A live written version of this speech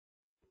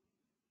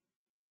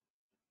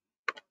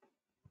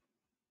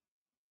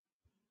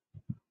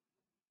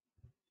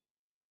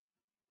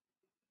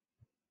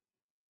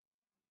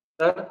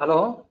Sir,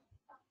 hello.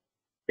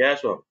 Yeah,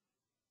 sure.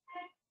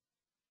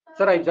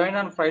 Sir, I joined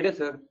on Friday,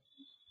 sir.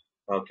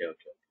 Okay.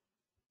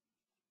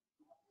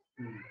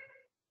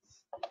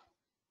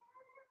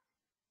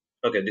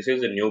 Okay, this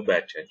is a new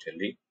batch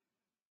actually.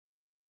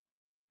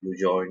 You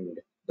joined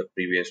the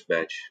previous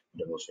batch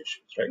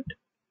demonstrations, right?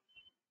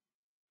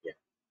 Yeah.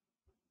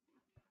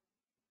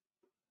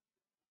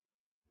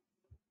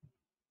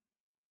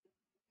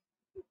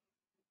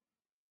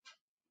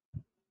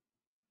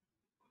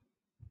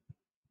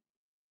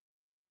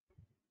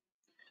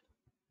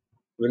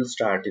 We'll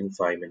start in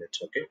 5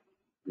 minutes, okay?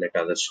 Let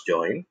others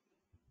join.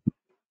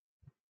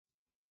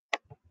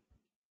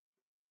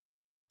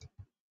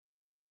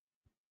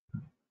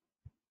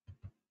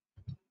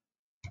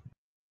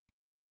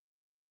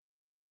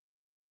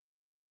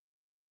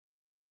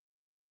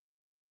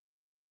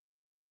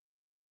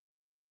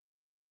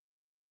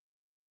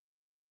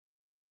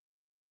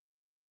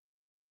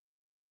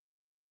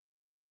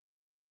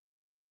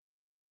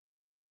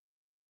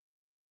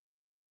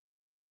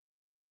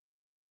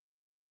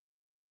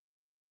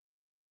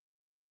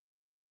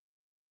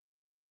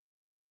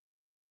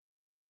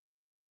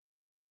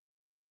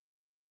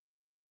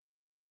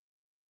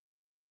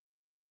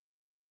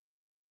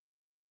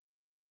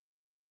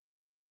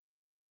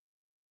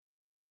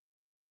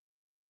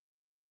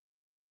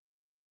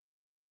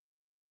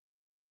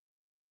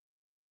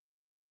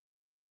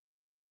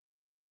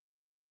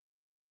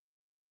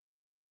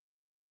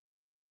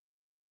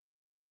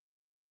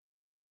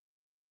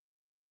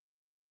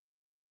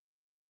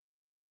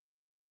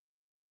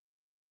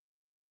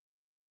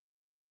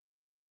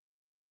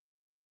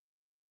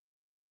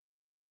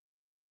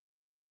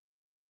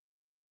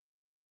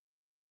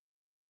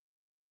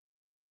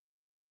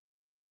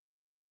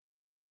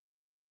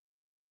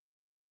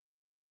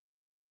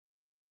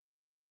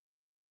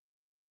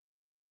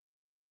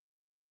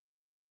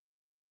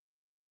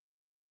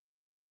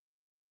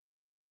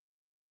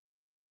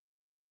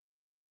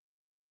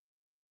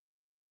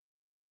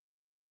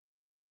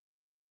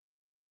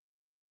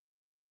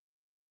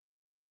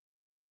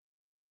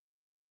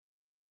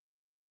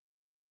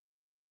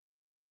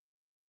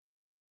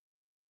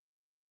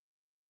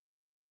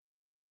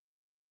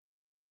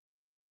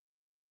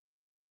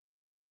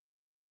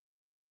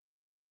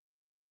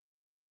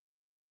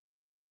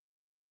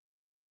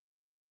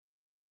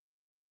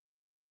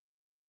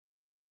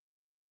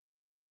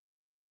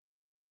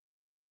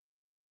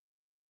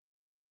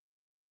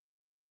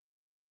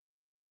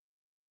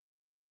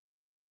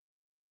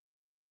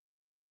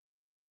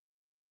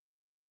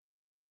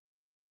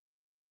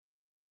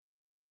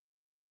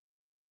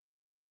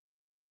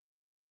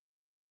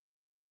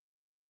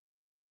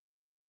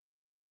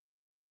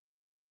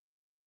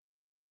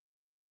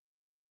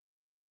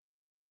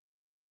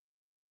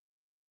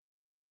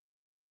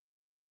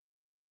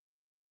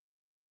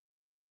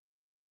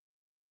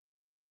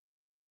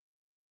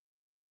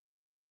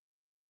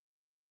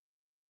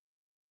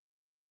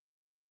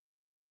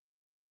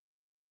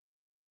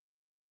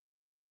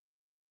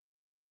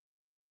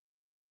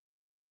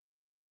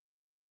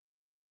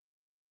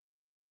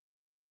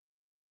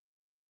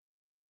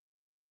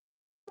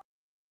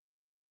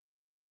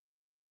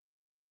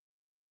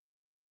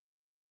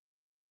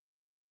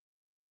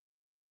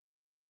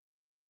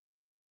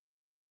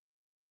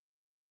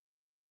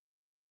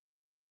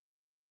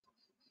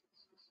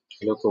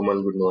 Hello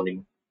Komal, good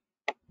morning.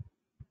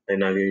 Hi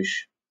Nagesh,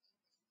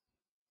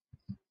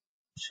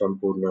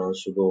 Sampurna,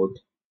 Subodh,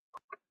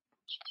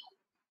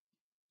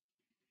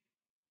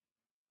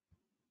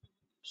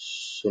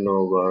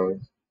 Sunovar,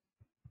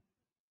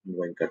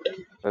 Venkat.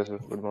 Yes, sir.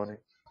 Good morning.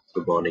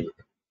 Good morning.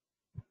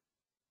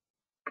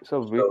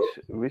 So So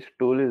which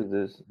tool is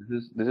this?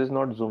 This is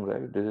not Zoom,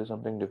 right? This is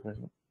something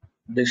different.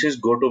 this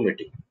is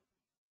GoToMeeting.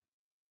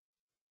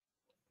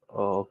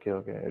 Oh, okay.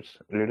 It's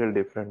a little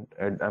different.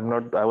 And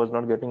I was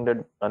not getting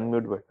that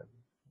unmute button.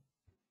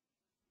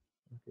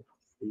 Okay.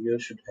 You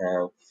should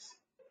have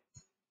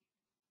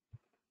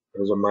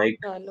there's a mic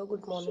Hello,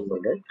 good morning. symbol,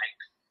 right?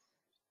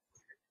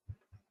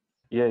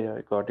 Yeah,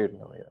 I got it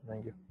now. Yeah,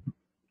 thank you.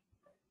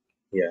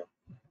 Yeah.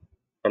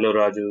 Hello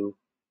Raju,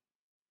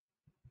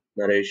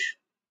 Naresh.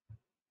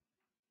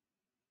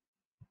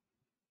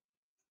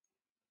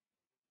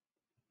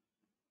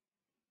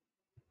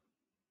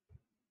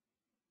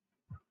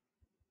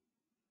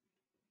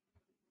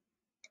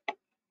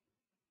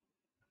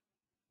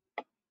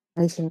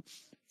 Hi, sir.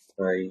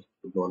 Hi,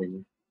 good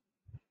morning.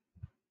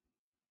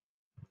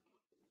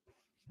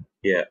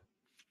 Yeah.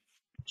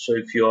 So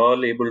if you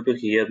all able to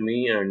hear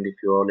me and if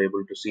you all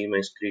able to see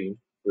my screen,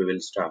 we will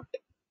start.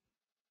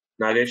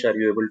 Nagesh, are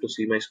you able to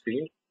see my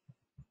screen?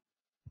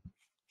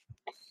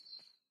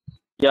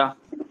 Yeah.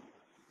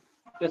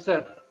 Yes,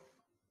 sir.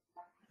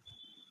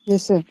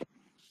 Yes, sir.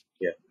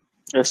 Yeah.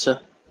 Yes,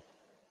 sir.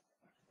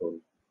 Cool.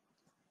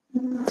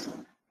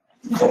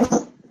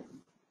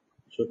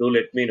 So do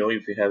let me know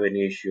if you have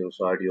any issues,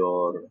 audio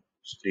or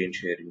screen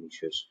sharing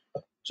issues.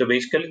 So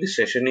basically the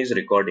session is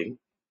recording.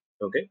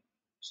 Okay.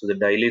 So the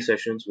daily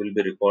sessions will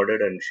be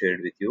recorded and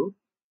shared with you.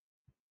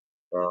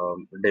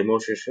 Demo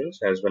sessions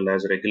as well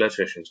as regular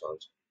sessions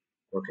also.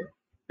 Okay,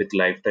 with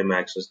lifetime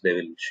access, they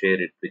will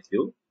share it with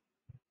you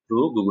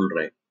through Google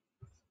Drive.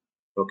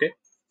 Okay,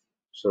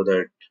 so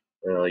that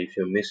if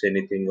you miss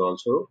anything,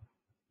 also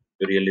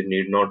you really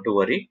need not to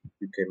worry.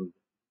 You can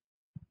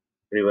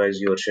revise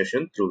your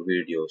session through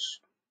videos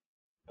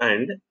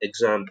and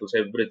examples.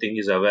 Everything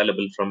is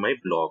available from my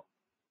blog.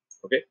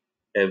 Okay,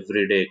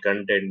 everyday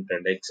content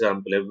and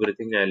example,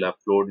 everything I'll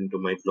upload into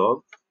my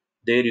blog.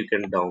 There you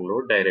can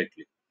download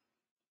directly.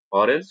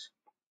 Or else,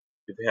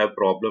 if you have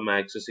problem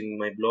accessing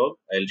my blog,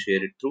 I'll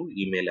share it through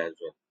email as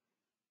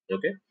well.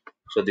 Okay,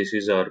 so this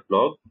is our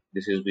blog.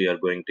 This is we are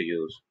going to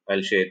use.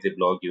 I'll share the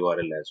blog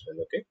URL as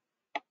well. Okay,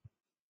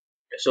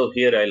 so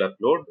here I'll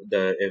upload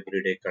the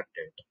everyday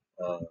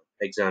content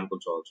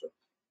examples also.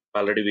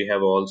 Already we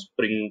have all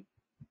Spring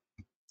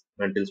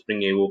until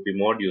Spring AOP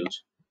modules,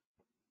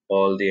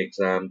 all the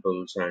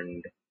examples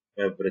and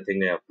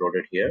everything I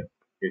uploaded here.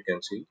 You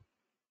can see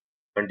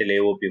until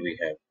AOP we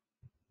have.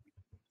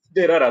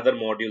 There are other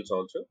modules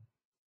also.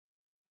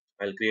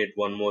 I'll create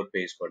one more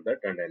page for that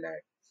and I'll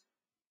add.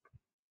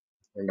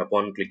 And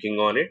upon clicking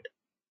on it,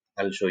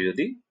 I'll show you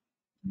the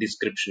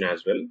description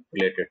as well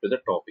related to the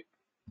topic.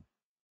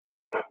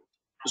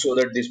 So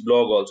that this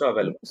blog also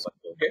available Yes. for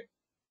you. Okay,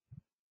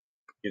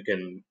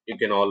 you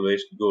can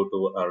always go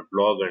to our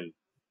blog and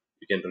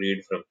you can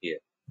read from here.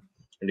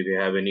 And if you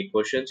have any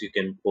questions, you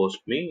can post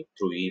me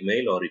through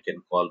email or you can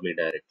call me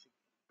directly.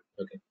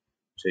 Okay,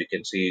 so you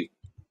can see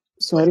my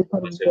Sorry for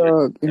syllabus,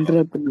 everything. the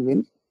interruption,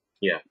 Naveen.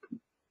 Yeah,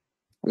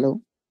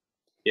 Hello.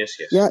 yes,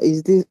 yes. Yeah,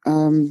 is this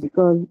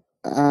because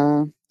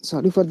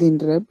sorry for the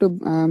interrupt.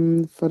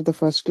 For the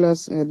first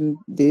class and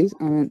this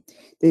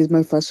this is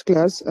my first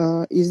class.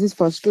 Is this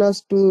first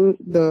class to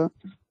the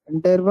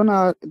entire one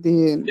or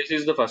the This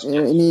is the first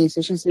class. any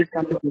session six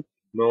continue?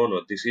 No,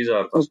 no, this is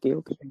our first Okay,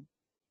 class.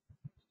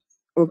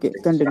 okay, okay.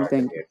 Nothing Continue. started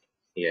Thank you.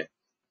 yet. Yeah.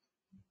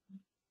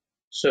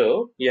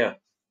 So yeah,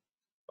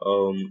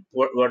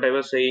 what I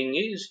was saying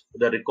is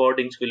the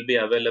recordings will be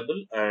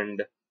available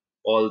and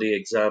all the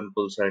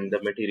examples and the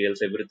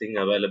materials, everything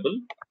available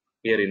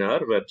here in our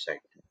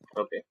website.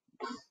 Okay,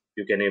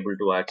 you can able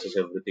to access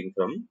everything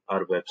from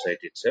our website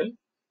itself.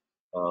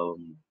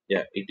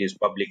 Yeah, it is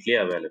publicly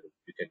available.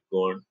 You can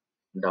go and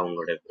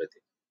download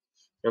everything.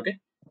 Okay,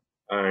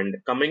 and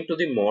coming to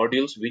the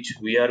modules which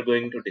we are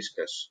going to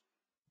discuss,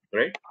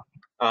 right?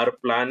 Our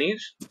plan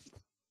is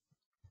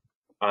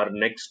our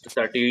next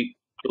 30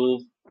 to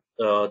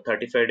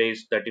 35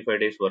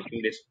 days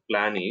working days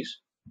plan is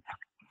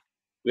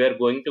we are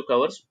going to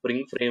cover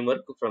Spring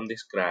Framework from the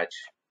scratch.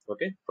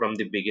 Okay, from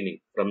the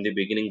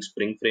beginning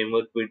Spring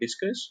Framework we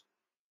discuss.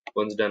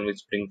 Once done with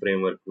Spring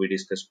Framework, we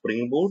discuss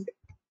Spring Boot,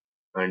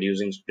 and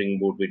using Spring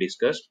Boot we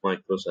discussed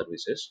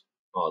microservices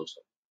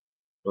also.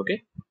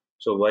 Okay,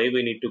 so why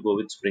we need to go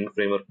with Spring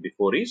Framework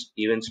before is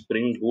even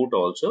Spring Boot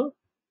also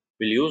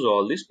will use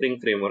all the Spring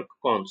Framework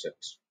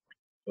concepts.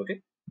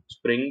 Okay,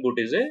 Spring Boot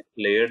is a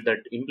layer that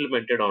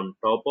implemented on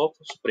top of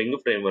Spring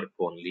Framework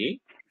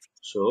only.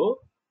 So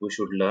we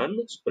should learn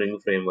Spring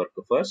Framework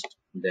first,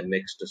 then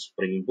next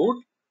Spring Boot,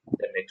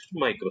 then next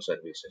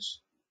microservices.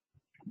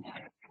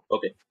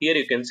 Okay, here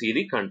you can see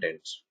the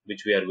contents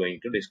which we are going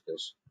to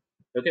discuss.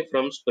 Okay,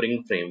 from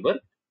Spring Framework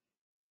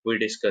we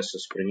discuss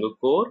Spring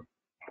Core.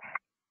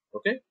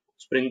 Okay,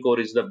 Spring Core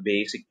is the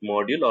basic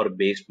module or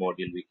base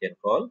module we can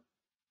call.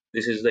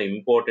 This is the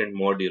important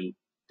module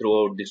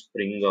throughout the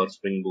Spring or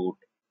Spring Boot.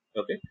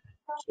 Okay,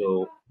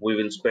 so we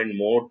will spend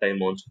more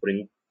time on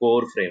Spring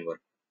Core framework.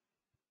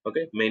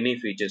 Okay, many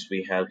features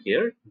we have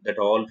here, that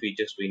all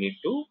features we need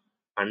to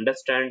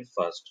understand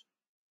first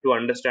to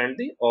understand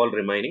the all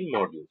remaining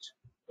modules.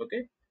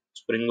 Okay,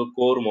 Spring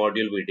Core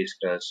module we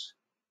discuss,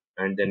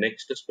 and the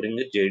next Spring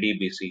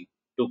JDBC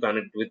to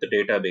connect with the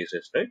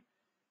databases, right?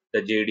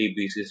 The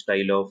JDBC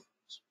style of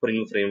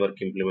Spring framework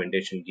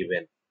implementation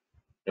given.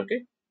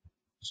 Okay,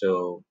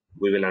 so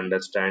we will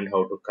understand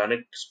how to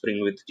connect Spring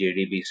with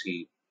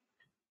JDBC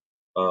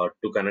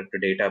to connect to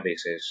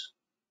databases.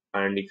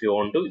 And if you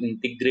want to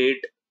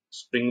integrate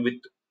Spring with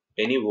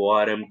any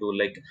ORM tool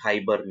like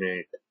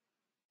Hibernate,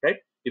 right?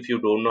 If you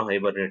don't know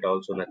Hibernate,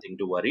 also nothing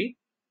to worry.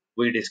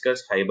 We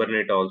discuss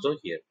Hibernate also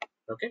here.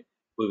 Okay,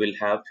 we will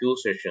have few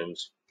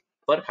sessions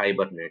for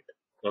Hibernate.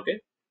 Okay,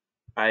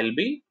 I'll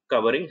be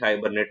covering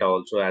Hibernate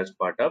also as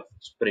part of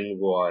Spring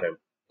ORM.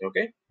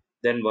 Okay,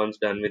 then once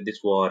done with this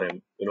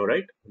ORM,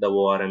 right? The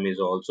ORM is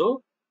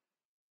also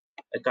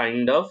a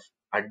kind of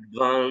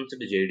advanced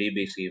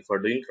JDBC for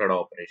doing CRUD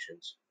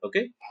operations.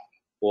 Okay,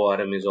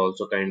 ORM is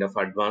also kind of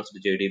advanced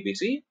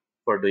JDBC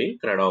for doing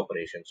CRUD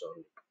operations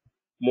only.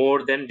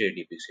 More than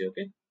JDBC.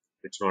 Okay,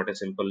 it's not a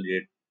simple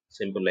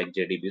like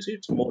JDBC.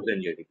 It's more than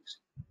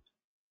JDBC.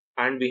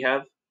 And we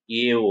have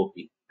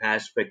AOP,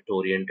 aspect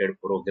oriented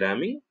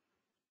programming,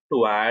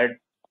 to add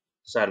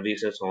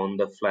services on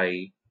the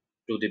fly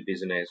to the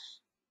business,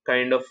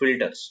 kind of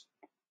filters.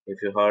 If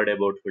you heard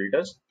about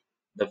filters,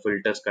 the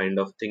filters kind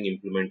of thing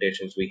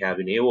implementations we have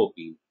in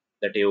AOP,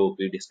 that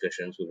AOP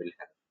discussions we will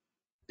have.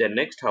 Then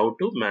next, how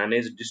to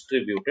manage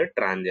distributed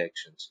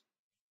transactions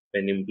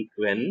when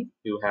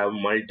you have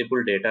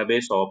multiple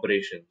database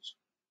operations.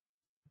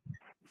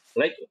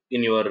 Like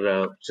in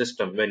your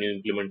system, when you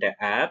implement an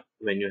app,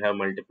 when you have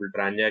multiple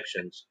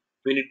transactions,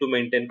 we need to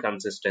maintain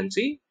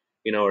consistency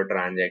in our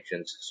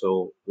transactions.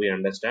 So we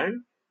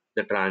understand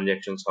the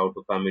transactions, how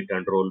to commit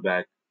and roll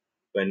back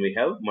when we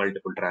have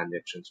multiple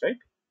transactions, right?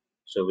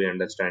 So we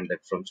understand that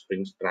from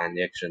Spring's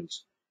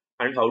transactions,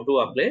 and how to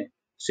apply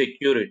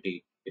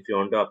security. If you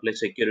want to apply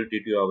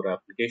security to our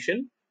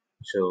application,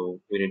 so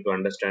we need to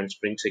understand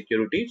Spring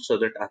security, so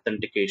that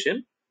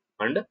authentication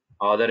and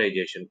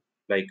authorization,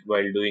 like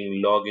while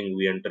doing logging,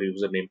 we enter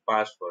username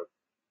password,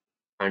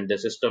 and the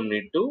system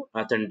need to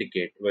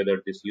authenticate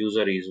whether this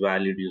user is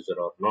valid user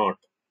or not.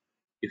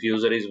 If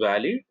user is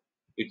valid,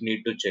 it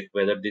need to check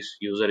whether this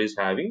user is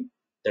having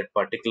that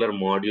particular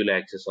module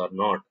access or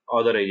not.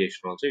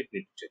 Authorization also it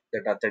need to check.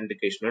 That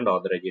authentication and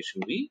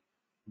authorization we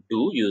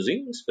do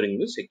using Spring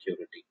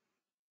security.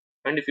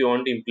 And if you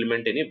want to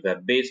implement any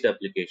web-based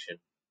application,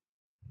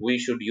 we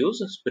should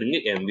use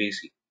Spring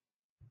MVC.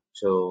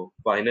 So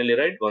finally,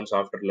 right, once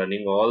after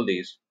learning all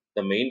these,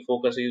 the main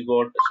focus is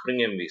what? Spring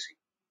MVC.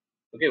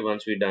 Okay,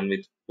 once we're done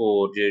with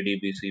core,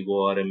 JDBC,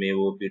 ORM,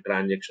 AOP,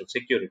 transaction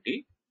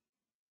security,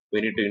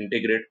 we need to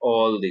integrate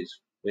all these.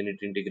 We need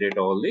to integrate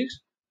all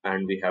these,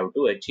 and we have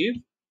to achieve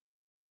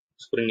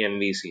Spring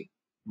MVC.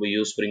 We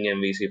use Spring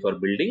MVC for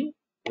building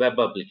web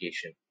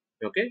application.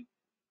 Okay,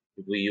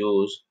 we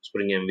use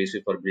Spring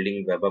MVC for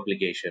building web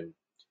application.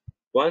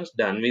 Once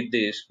done with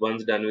the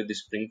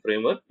Spring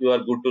framework, you are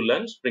good to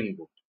learn Spring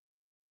Boot.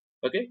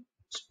 Okay,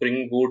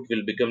 Spring Boot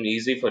will become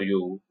easy for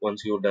you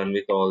once you're done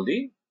with all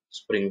the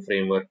Spring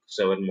framework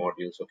 7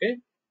 modules. Okay,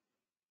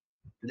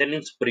 then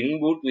in Spring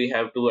Boot, we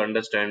have to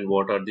understand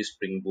what are the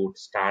Spring Boot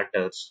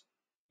starters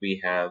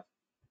we have,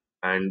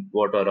 and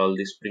what are all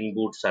the Spring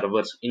Boot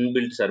servers,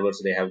 inbuilt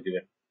servers they have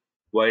given.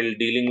 While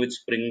dealing with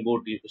Spring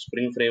Boot,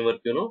 Spring Framework,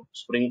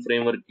 Spring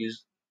Framework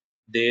is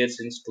there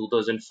since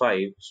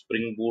 2005.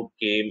 Spring Boot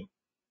came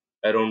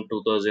around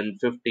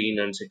 2015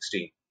 and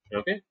 16.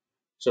 Okay,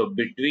 so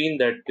between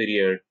that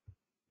period,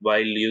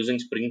 while using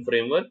Spring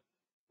Framework,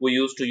 we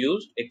used to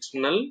use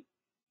external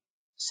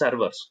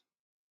servers.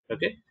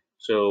 Okay,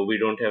 so we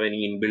don't have any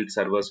inbuilt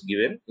servers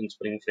given in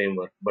Spring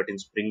Framework, but in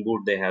Spring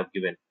Boot they have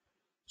given.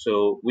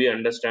 So we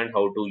understand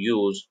how to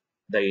use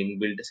the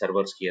inbuilt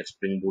servers here,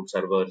 Spring Boot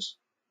servers.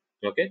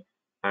 Okay,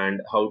 and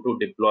how to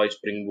deploy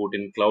Spring Boot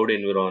in cloud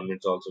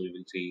environments also we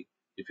will see.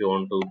 If you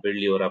want to build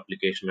your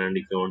application and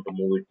if you want to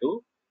move it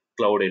to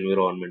cloud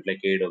environment like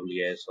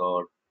AWS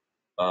or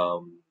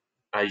um,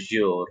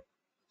 Azure,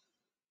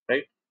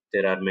 right?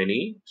 There are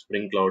many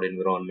Spring Cloud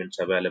environments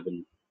available.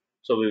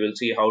 So we will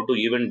see how to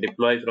even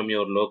deploy from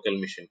your local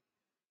machine.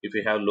 If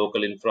you have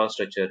local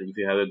infrastructure, if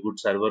you have a good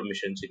server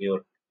machines in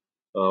your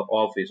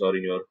office or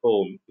in your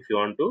home, if you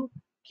want to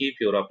keep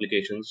your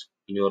applications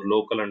in your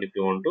local and if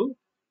you want to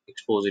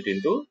expose it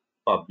into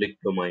public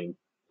domain,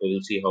 we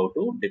will see how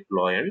to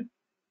deploy and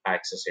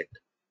access it.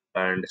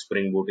 And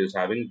Spring Boot is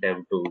having dev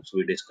tools,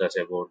 we discuss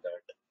about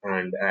that,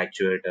 and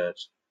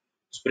actuators,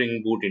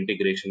 Spring Boot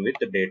integration with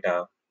the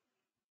data,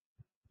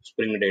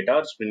 Spring Data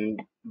or Spring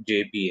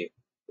JPA,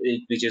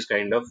 which is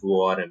kind of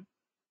ORM.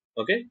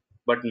 Okay,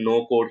 but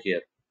no code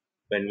here.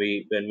 When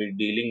we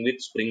dealing with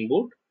Spring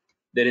Boot,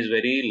 there is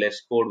very less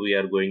code we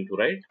are going to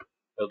write.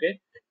 Okay,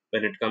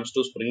 when it comes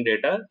to Spring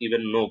Data,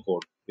 even no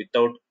code.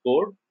 Without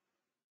code,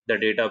 the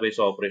database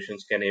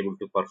operations can able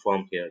to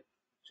perform here.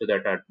 So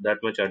that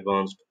much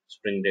advanced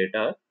Spring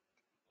Data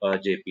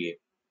JPA.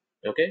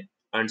 Okay,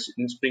 and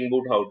in Spring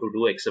Boot, how to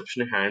do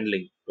exception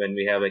handling when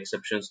we have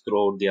exceptions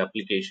throughout the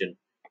application,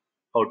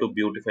 how to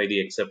beautify the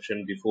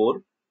exception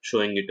before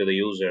showing it to the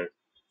user.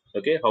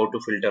 Okay, how to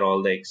filter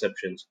all the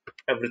exceptions,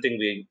 everything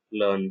we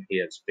learn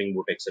here, Spring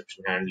Boot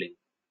exception handling.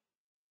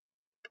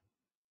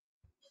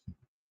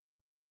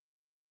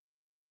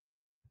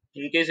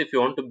 In case if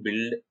you want to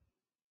build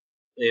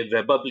a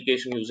web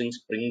application using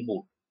Spring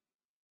Boot,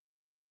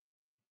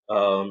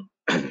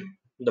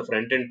 the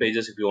front end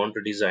pages if you want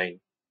to design,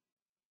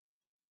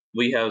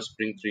 we have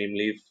Spring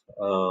Streamleaf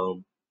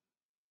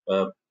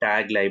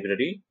tag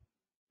library.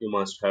 You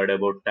must heard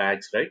about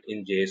tags, right?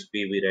 In JSP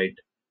we write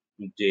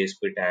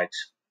JSP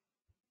tags.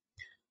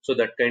 So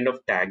that kind of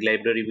tag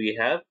library we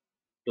have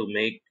to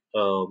make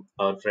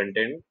our front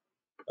end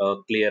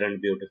clear and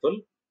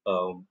beautiful.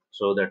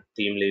 So that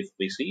theme leaf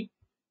we see,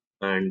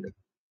 and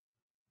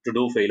to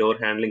do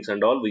failover handlings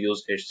and all, we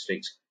use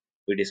H6.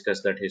 We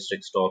discussed that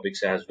H6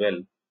 topics as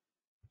well.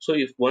 So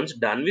if once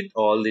done with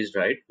all these,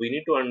 right, we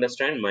need to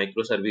understand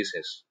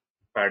microservices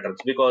patterns,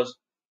 because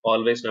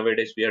always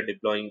nowadays we are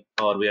deploying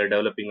or we are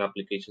developing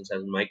applications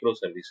as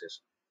microservices,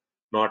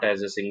 not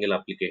as a single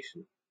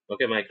application.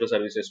 Okay,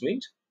 microservices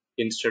means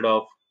instead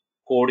of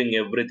coding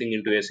everything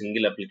into a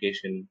single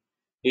application,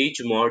 each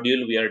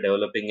module we are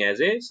developing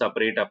as a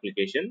separate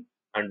application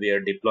and we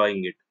are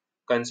deploying it.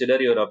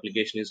 Consider your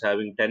application is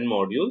having 10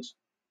 modules.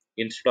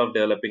 Instead of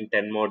developing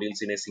 10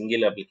 modules in a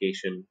single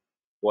application,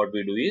 what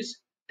we do is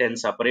 10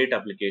 separate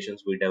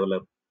applications we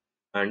develop,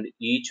 and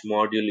each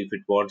module, if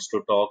it wants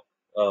to talk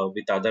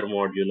with other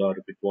module or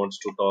if it wants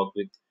to talk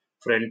with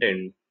front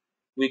end,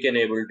 we can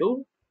able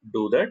to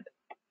do that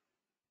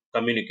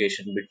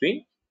communication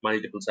between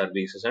multiple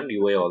services and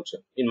UI also.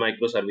 In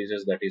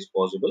microservices, that is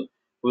possible.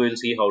 We will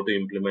see how to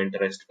implement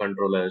REST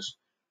controllers,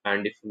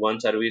 and if one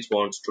service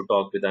wants to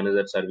talk with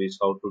another service,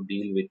 how to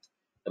deal with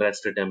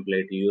REST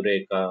template,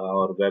 Eureka,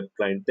 or web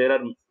client. There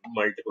are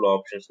multiple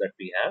options that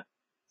we have.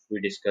 We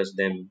discuss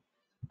them.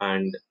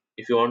 And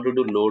if you want to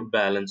do load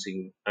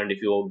balancing, and if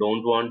you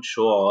don't want to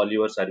show all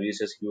your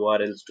services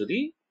URLs to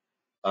the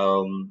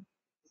um,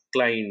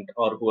 client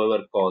or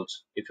whoever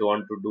calls, if you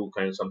want to do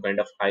some kind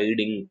of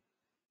hiding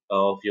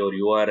of your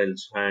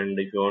URLs, and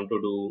if you want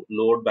to do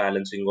load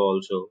balancing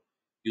also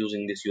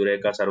using this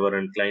Eureka server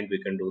and client,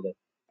 we can do that.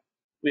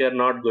 We are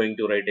not going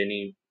to write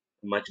any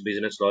much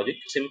business logic,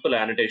 simple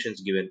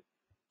annotations given.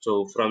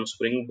 So from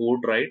Spring Boot,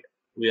 right,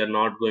 we are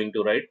not going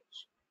to write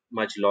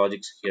much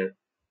logics here.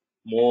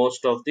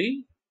 Most of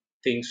the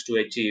things to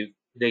achieve,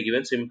 they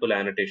given simple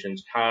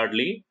annotations,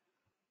 hardly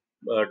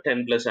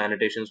 10 plus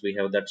annotations we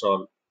have, that's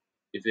all.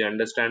 If you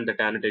understand that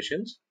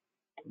annotations,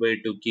 where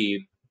to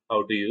keep,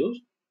 how to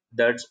use,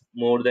 that's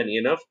more than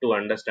enough to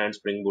understand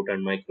Spring Boot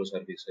and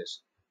microservices.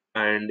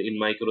 And in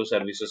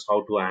microservices,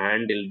 how to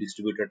handle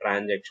distributed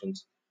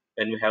transactions.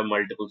 When we have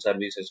multiple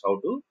services, how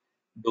to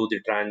do the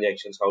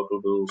transactions, how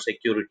to do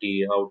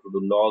security, how to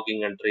do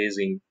logging and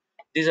tracing.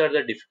 These are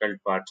the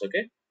difficult parts,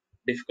 okay?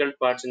 Difficult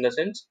parts in the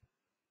sense,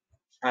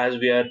 as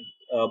we are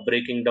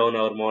breaking down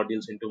our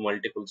modules into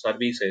multiple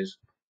services.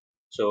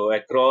 So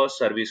across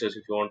services,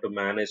 if you want to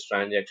manage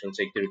transaction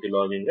security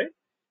logging, right?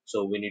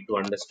 So we need to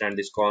understand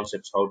these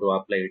concepts, how to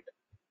apply it.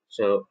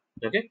 So,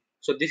 okay.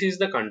 So this is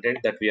the content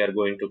that we are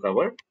going to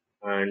cover,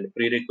 and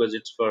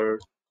prerequisites for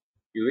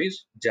you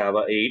is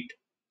Java 8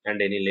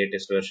 and any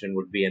latest version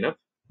would be enough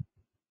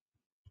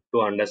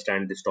to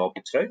understand these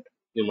topics, right?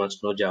 You must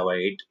know Java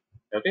 8.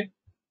 Okay.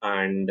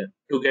 And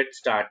to get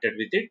started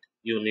with it,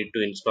 you need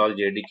to install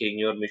JDK in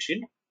your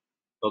machine.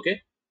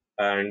 Okay.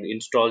 And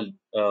install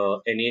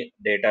any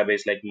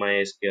database like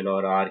MySQL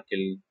or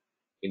Oracle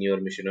in your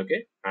machine.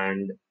 Okay.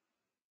 And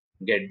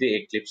get the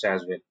Eclipse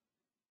as well.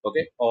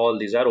 Okay. All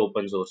these are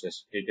open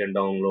sources. You can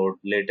download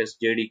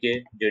latest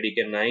JDK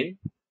 9,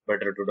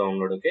 better to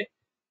download. Okay.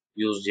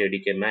 Use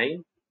JDK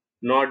 9,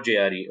 not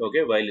JRE.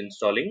 Okay. While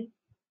installing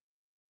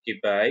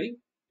KPI,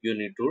 you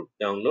need to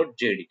download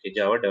JDK,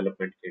 Java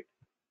Development Kit,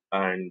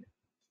 and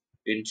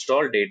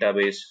install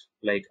database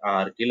like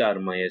Oracle or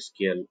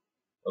MySQL.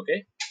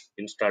 Okay.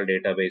 Install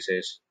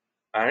databases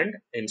and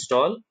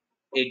install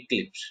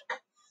Eclipse.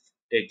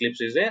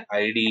 Eclipse is a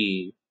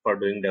IDE for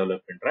doing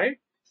development, right?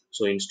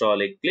 So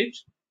install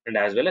Eclipse and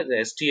as well as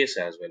STS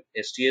as well.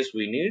 STS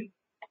we need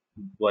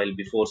while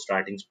before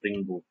starting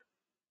Spring Boot.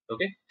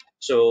 Okay.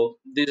 So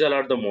these all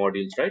are the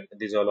modules, right?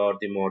 These all are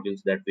the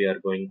modules that we are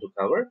going to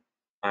cover,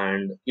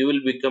 and you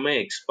will become an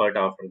expert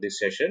after this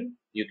session.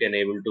 You can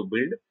able to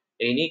build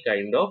any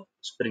kind of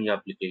Spring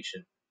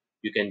application.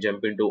 You can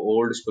jump into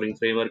old Spring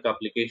Framework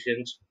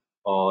applications,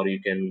 or you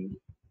can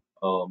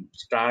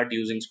start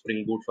using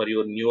Spring Boot for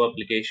your new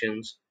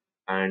applications.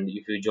 And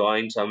if you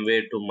join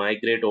somewhere to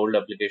migrate old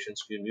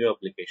applications to new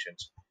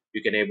applications,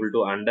 you can able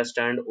to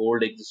understand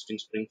old existing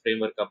Spring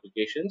Framework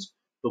applications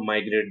to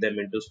migrate them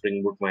into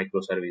Spring Boot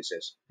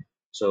microservices.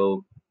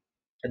 So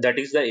that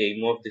is the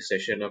aim of this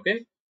session.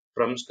 Okay,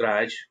 from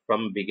scratch,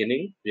 from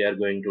beginning, we are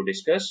going to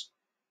discuss.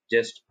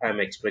 Just I'm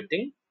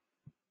expecting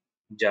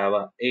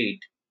Java 8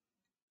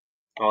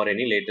 or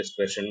any latest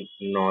version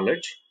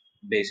knowledge.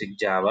 Basic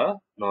Java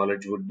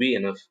knowledge would be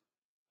enough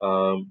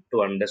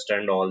to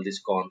understand all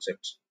these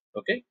concepts.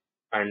 Okay,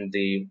 and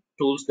the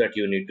tools that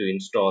you need to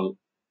install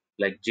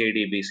like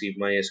JDBC,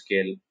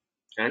 MySQL,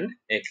 and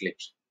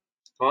Eclipse,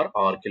 or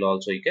Oracle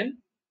also you can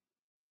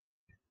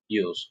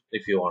use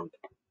if you want.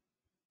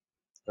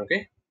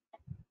 Okay,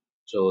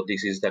 so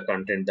this is the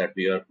content that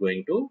we are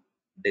going to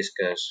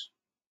discuss,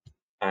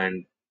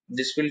 and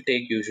this will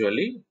take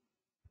usually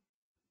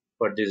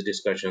for these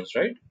discussions,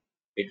 right?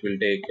 It will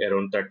take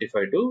around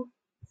 35 to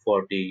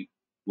 40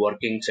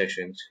 working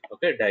sessions.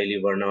 Okay, daily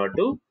 1 hour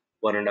to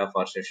 1.5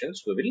 hour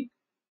sessions we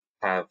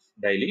will have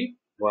daily.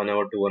 1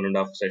 hour to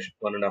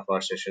 1.5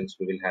 hour sessions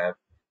we will have,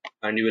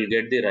 and you will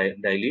get the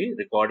daily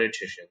recorded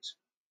sessions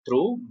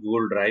through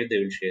Google Drive. They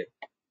will share.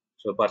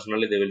 So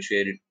personally, they will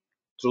share it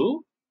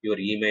through your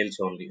emails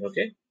only.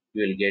 Okay,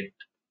 you will get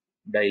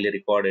daily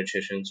recorded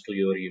sessions to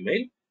your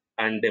email,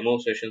 and demo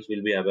sessions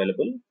will be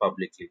available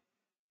publicly.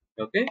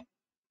 Okay,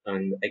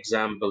 and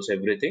examples,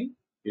 everything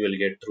you will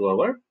get through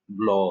our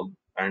blog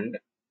and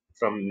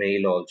from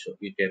mail also.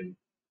 You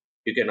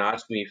can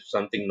ask me if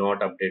something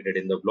not updated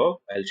in the blog.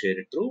 I'll share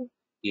it through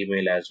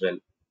email as well.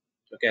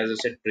 Okay, as I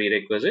said,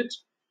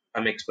 prerequisites.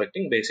 I'm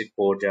expecting basic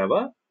core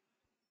Java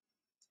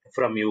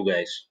from you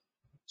guys.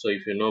 So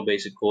if you know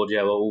basic core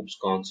Java, OOPS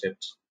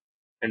concepts,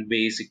 and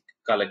basic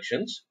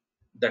collections,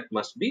 that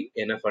must be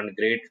enough and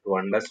great to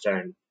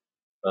understand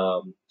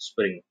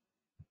Spring.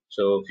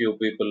 So few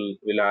people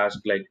will ask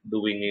like,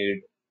 do we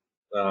need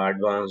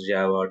advanced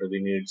Java? Do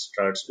we need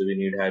struts? Do we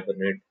need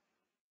Hibernate?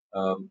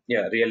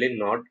 Yeah, really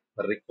not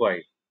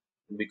required,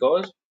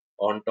 because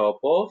on top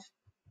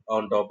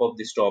of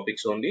these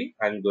topics only,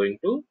 I'm going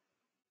to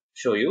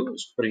show you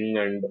Spring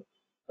and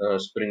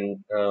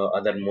Spring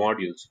other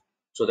modules,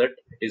 so that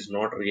it is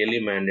not really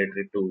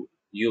mandatory to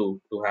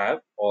you to have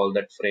all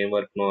that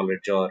framework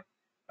knowledge or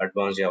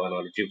advanced Java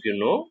knowledge. If you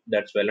know,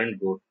 that's well and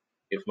good.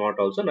 If not,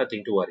 also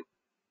nothing to worry.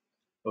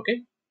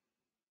 Okay.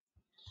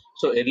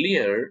 So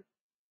earlier,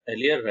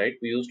 right,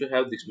 we used to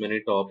have this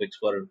many topics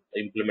for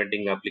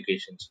implementing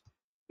applications.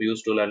 We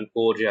used to learn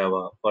core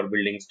Java for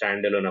building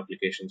standalone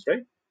applications,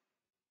 right?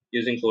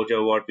 Using core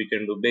Java, what we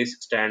can do,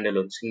 basic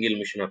standalone single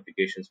mission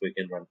applications we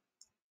can run,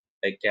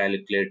 like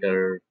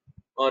calculator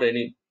or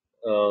any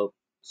uh,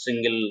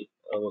 single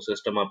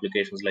system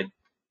applications like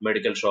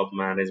medical shop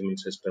management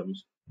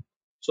systems.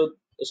 So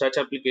such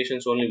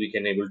applications only we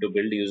can able to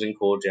build using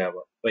core Java.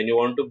 When you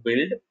want to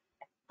build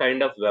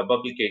kind of web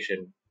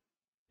application,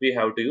 we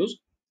have to use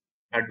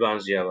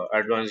advanced Java.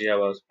 Advanced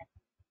Java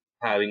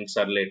having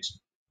servlets.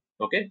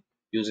 Okay,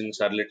 using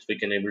servlets we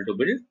can able to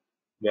build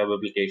web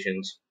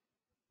applications.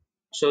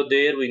 So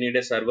there we need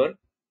a server.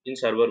 In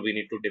server we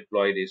need to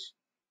deploy this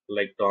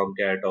like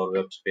Tomcat or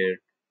WebSphere.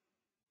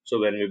 So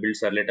when we build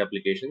servlet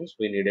applications,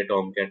 we need a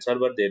Tomcat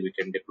server. There we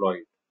can deploy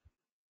it.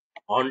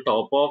 On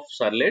top of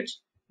servlets,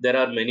 there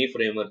are many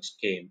frameworks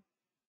came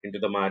into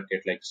the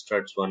market like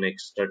Struts 1x,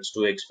 Struts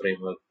 2x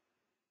framework,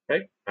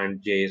 right?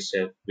 And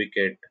JSF,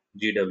 Wicket,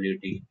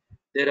 GWT.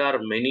 There are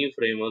many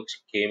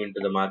frameworks came into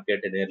the market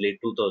in early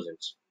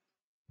 2000s,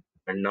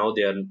 and now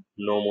they are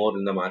no more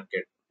in the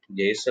market.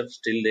 JSF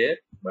still there,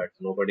 but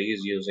nobody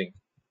is using.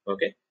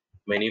 Okay,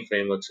 many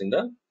frameworks in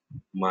the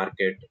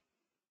market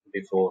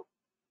before.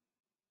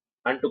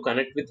 And to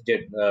connect with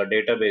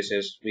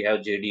databases, we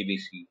have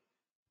JDBC.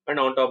 And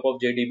on top of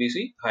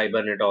JDBC,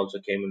 Hibernate also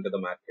came into the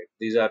market.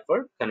 These are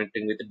for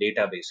connecting with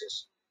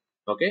databases.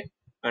 Okay.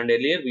 And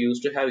earlier we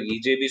used to have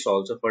EJBs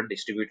also for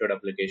distributed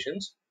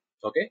applications.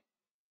 Okay.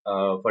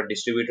 For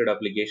distributed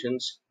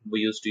applications,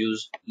 we used to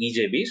use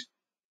EJBs.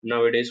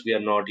 Nowadays, we are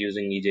not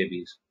using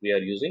EJBs. We are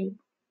using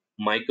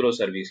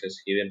microservices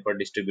even for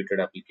distributed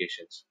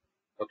applications.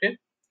 Okay.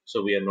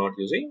 So we are not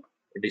using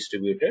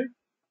distributed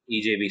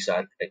EJBs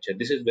architecture.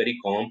 This is very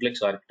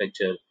complex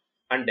architecture,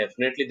 and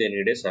definitely they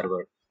need a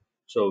server.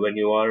 So when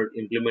you are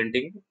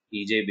implementing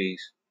EJBs,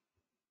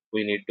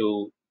 we need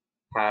to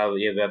have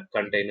a web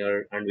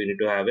container and we need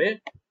to have a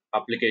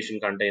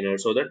application container,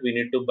 so that we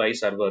need to buy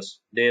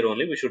servers. There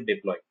only we should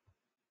deploy.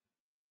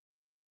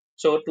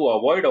 So to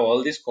avoid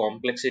all these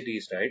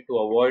complexities, right? To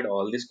avoid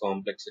all these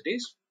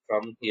complexities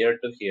from here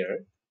to here,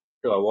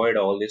 to avoid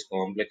all these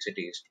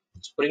complexities,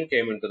 Spring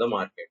came into the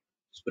market.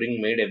 Spring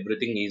made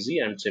everything easy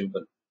and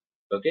simple.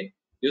 Okay.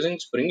 Using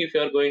Spring, if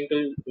you are going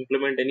to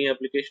implement any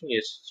application,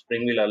 yes,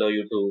 Spring will allow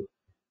you to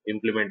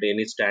implement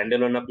any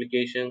standalone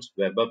applications,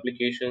 web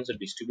applications,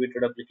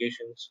 distributed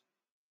applications,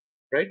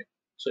 right?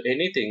 So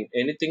anything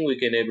we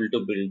can able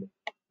to build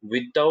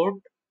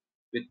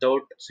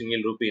without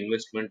single rupee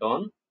investment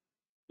on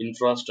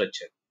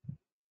infrastructure,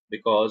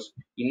 because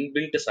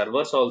inbuilt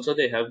servers also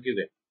they have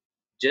given.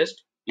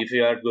 Just if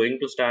you are going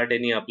to start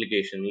any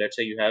application, let's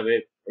say you have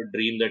a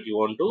dream that you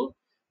want to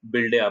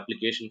build a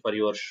application for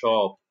your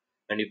shop,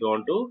 and if you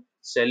want to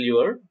sell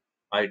your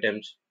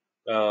items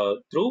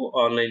through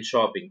online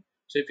shopping.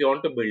 So if you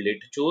want to build it,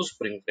 choose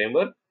Spring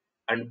Framework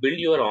and build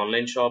your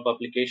online shop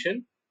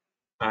application,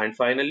 and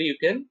finally you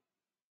can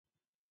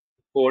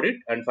code it,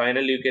 and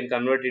finally you can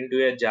convert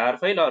into a jar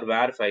file or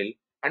war file,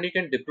 and you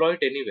can deploy it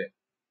anywhere.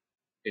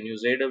 You can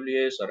use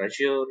AWS or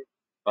Azure,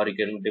 or you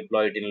can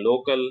deploy it in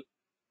local.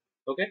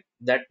 Okay,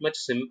 that much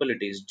simple it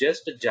is.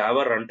 Just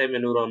Java runtime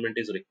environment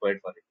is required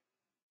for it.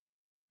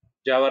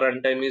 Java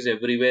runtime is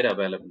everywhere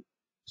available.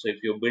 So if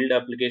you build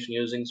application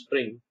using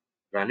Spring,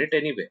 run it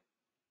anywhere.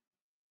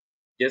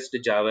 Just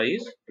Java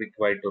is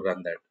required to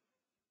run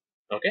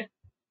that. Okay.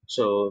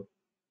 So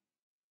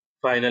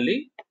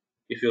finally,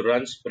 if you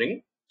run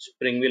Spring,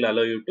 Spring will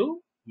allow you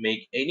to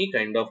make any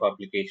kind of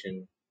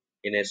application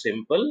in a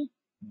simple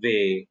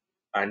way,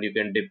 and you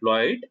can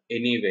deploy it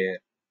anywhere.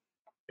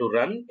 To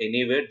run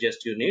anywhere,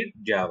 just you need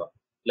Java.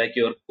 Like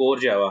your core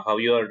Java, how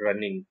you are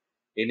running,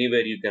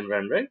 anywhere you can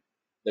run, right?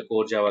 The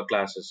core Java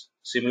classes.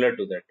 Similar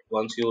to that.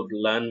 Once you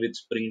learn with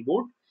Spring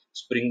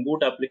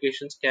Boot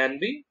applications can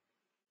be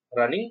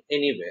running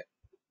anywhere.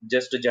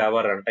 Just Java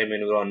runtime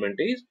environment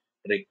is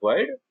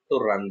required to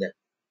run them.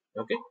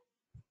 Okay.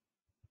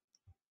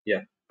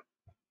 Yeah.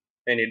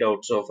 Any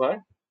doubts so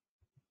far?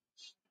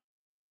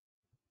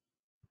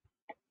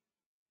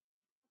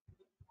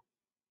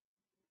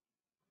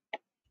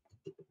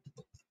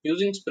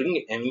 Using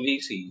Spring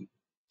MVC.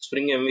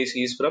 Spring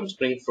MVC is from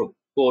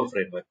Core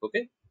Framework.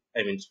 Okay.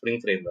 I mean Spring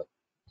Framework.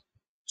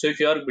 So if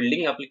you are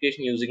building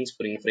application using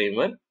Spring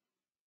Framework,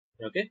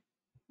 okay,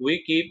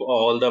 we keep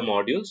all the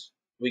modules,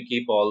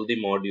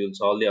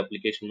 all the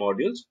application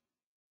modules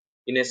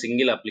in a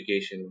single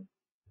application,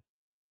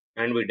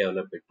 and we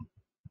develop it.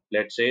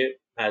 Let's say,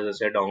 as I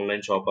said,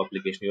 online shop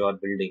application you are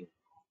building,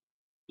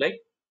 like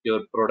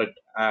your product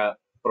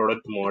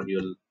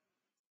module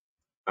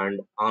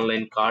and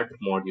online cart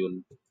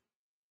module,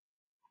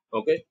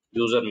 okay,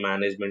 user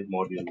management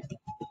module.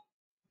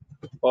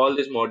 All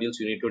these modules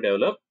you need to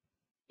develop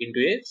into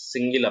a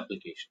single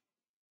application.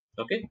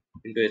 Okay,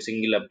 into a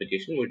single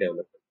application we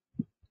develop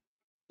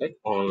like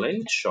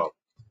online shop.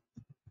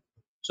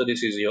 So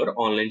this is your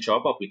online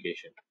shop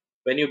application.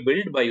 When you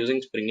build by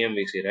using Spring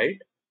MVC, right?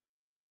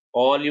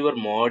 All your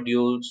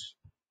modules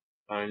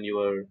and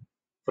your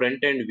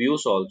front end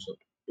views also,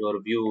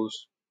 your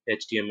views,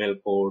 HTML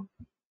code,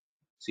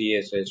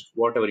 CSS,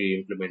 whatever you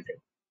implemented,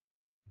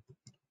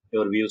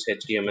 your views,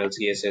 HTML,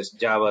 CSS,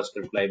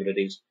 JavaScript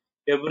libraries,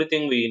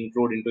 everything we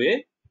include into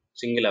a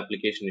single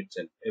application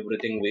itself.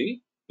 Everything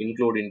we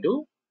include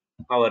into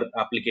our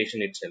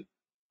application itself.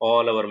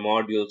 All our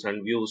modules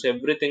and views,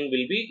 everything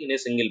will be in a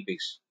single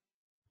piece.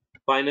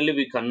 Finally,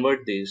 we convert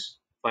this.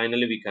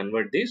 Finally, we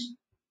convert this.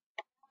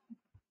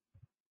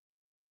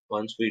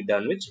 Once we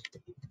done with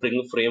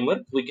Spring Framework,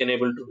 we can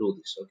able to do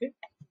this. Okay,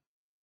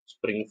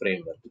 Spring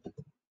Framework.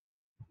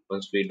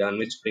 Once we done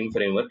with Spring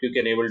Framework, you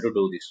can able to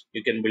do this.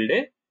 You can build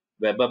a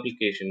web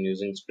application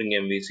using Spring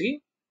MVC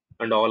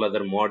and all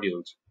other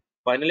modules.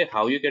 Finally,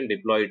 how you can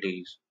deploy it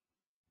is,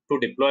 to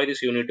deploy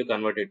this, you need to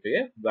convert it to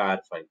a WAR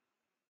file.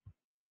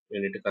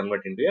 You need to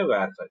convert into a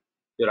WAR file.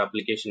 Your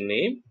application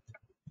name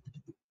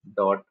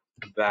dot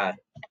WAR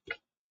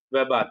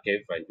web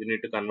archive file. You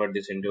need to convert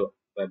this into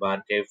web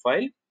archive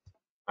file,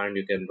 and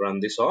you can run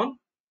this on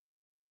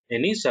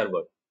any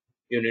server.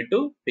 You need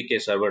to pick a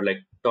server like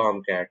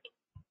Tomcat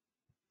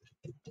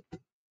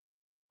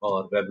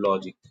or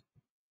WebLogic.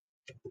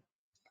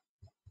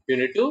 You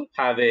need to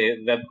have a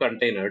web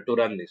container to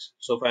run this.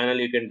 So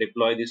finally, you can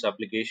deploy this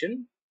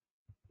application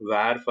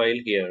WAR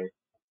file here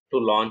to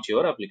launch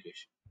your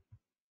application.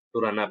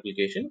 To run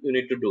application, you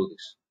need to do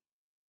this.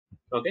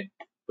 Okay.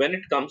 When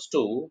it comes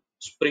to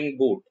Spring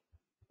Boot,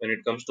 when it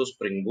comes to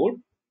Spring Boot,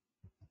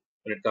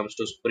 when it comes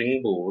to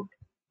Spring Boot,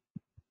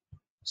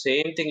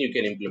 same thing you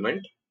can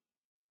implement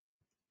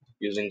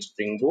using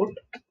Spring Boot.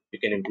 You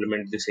can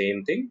implement the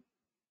same thing.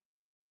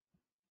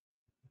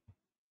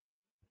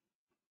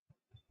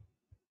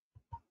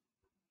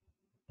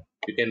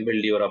 You can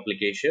build your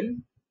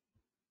application.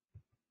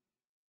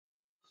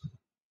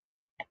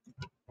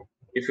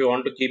 If you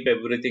want to keep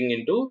everything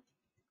into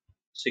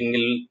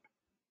single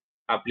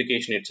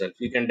application itself,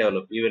 you can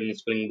develop. Even in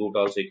Spring Boot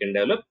also you can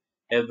develop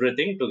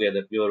everything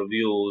together, your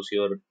views,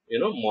 your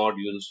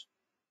modules,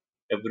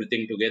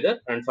 everything together,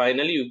 and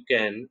finally you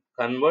can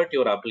convert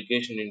your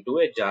application into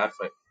a jar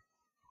file,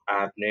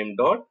 app name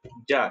dot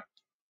jar.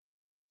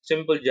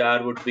 Simple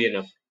jar would be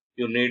enough.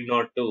 You need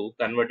not to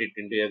convert it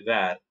into a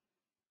var.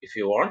 If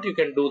you want, you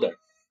can do that.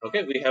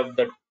 Okay, we have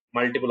that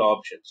multiple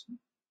options.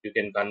 You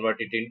can convert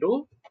it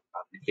into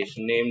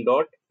application name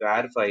dot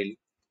var file.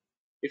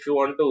 If you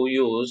want to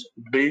use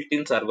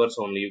built-in servers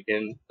only, you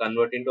can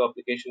convert into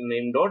application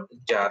name dot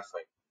jar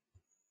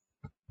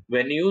file.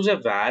 When you use a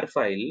var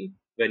file,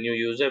 when you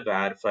use a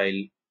var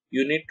file,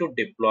 you need to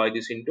deploy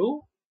this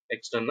into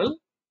external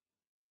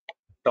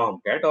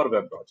Tomcat or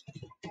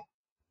WebLogic.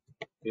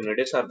 You need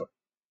a server.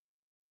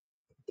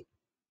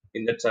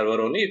 In that server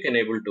only, you can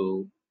able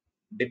to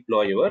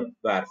deploy your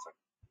var file.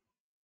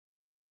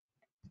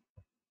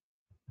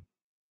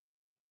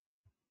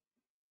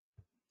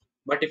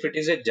 But if it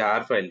is a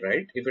jar file,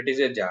 right? If it is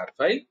a jar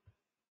file,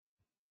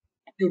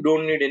 you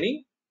don't need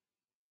any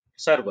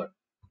server.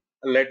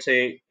 Let's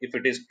say if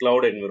it is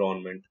cloud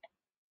environment,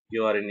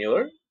 you are in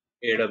your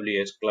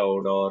AWS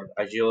cloud or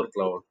Azure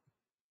cloud,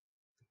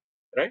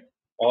 right?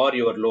 Or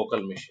your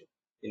local machine.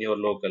 In your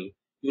local,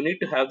 you need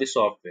to have the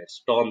software.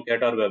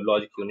 Tomcat or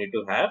WebLogic you need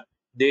to have.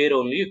 There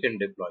only you can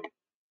deploy it.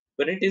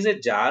 When it is a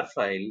jar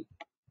file,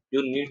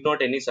 you need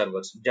not any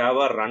servers.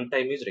 Java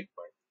runtime is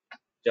required.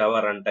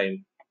 Java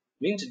runtime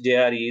means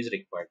JRE is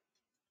required.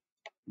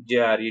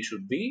 JRE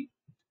should be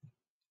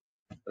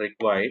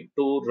required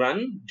to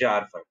run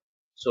jar file.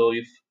 So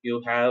if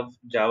you have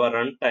Java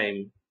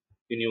runtime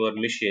in your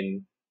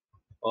machine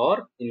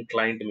or in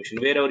client machine,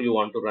 wherever you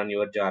want to run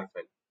your jar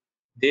file,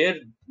 there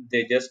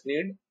they just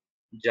need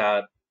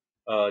jar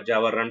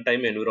Java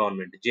runtime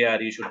environment.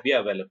 JRE should be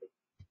available,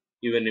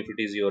 even if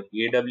it is your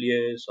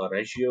AWS or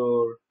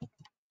Azure,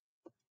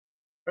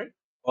 right,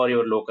 or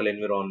your local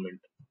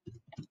environment.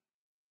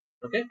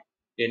 Okay,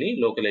 any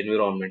local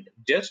environment,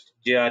 just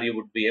JRE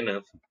would be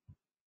enough.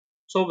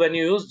 So when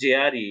you use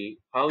JRE,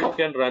 how you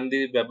can run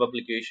the web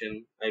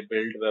application? I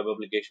build web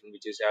application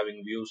which is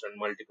having views and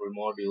multiple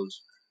modules.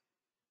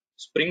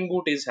 Spring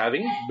Boot is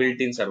having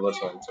built-in servers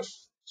also.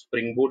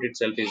 Spring Boot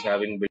itself is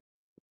having built.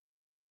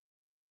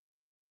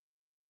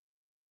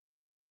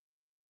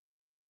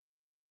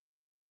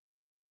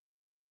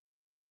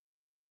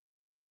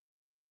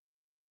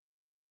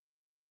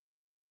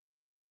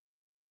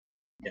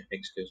 Yeah,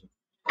 excuse me.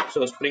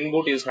 So Spring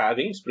Boot itself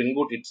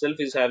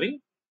is having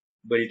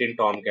built-in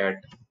Tomcat,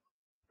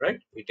 right?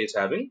 It is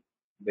having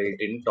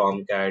built-in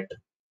Tomcat,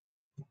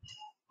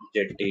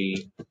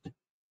 Jetty,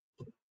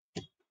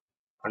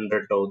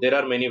 Undertow. There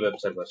are many web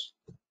servers.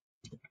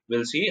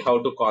 We'll see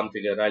how to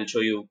configure. I'll show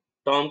you.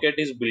 Tomcat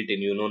is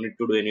built-in. You no need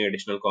to do any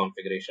additional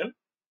configuration.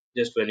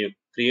 Just when you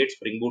create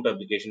Spring Boot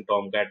application,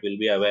 Tomcat will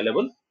be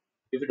available.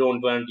 If you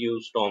don't want to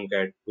use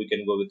Tomcat, we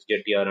can go with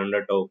Jetty or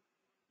Undertow.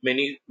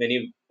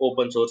 many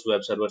open source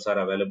web servers are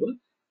available.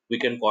 We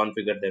can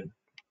configure them.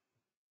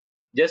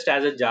 Just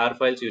as a jar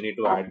files, you need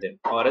to add them,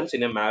 or else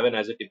in a Maven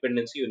as a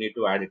dependency, you need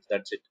to add it.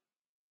 That's it.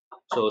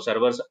 So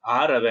servers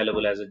are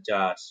available as a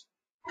jars.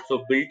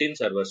 So built-in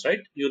servers, right?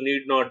 You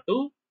need not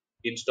to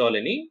install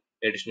any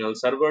additional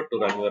server to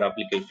run your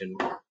application.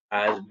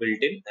 As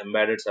built-in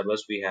embedded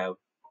servers we have,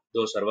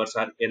 those servers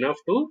are enough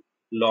to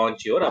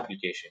launch your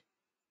application.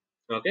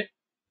 Okay.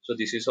 So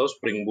this is how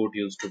Spring Boot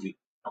used to be.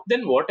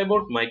 Then what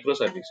about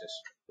microservices?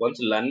 Once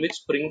learn with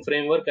Spring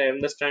framework, I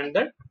understand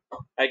that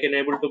I can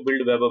able to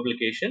build web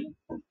application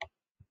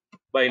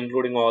by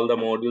including all the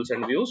modules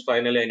and views.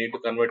 Finally, I need to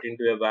convert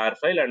into a WAR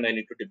file and I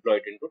need to deploy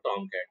it into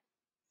Tomcat.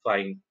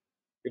 Fine.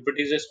 If it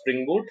is a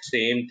Spring Boot,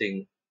 same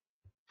thing.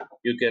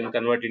 You can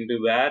convert into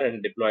WAR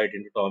and deploy it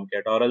into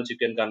Tomcat, or else you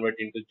can convert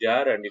into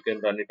jar and you can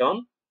run it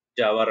on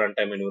Java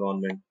runtime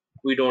environment.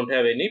 We don't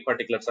have any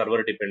particular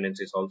server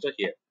dependencies also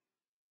here.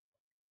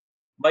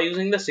 By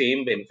using the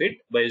same benefit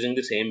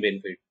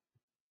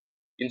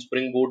in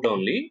Spring Boot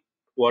only,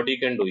 what you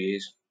can do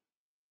is,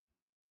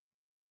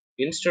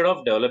 instead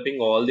of developing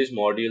all these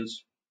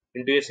modules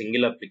into a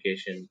single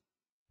application,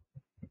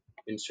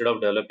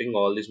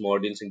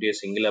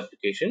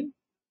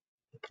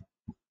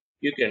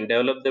 you can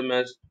develop them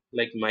as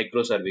like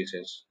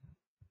microservices.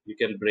 You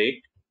can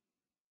break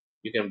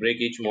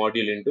each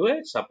module into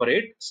a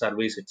separate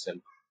service itself.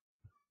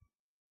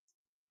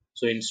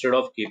 So instead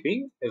of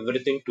keeping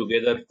everything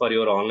together for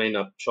your online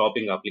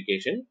shopping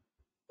application,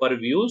 for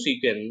views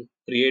you can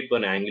create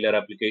one Angular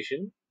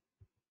application.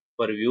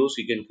 For views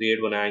you can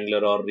create one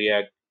Angular or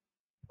React,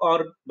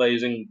 or by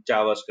using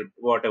JavaScript,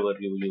 whatever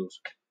you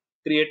use.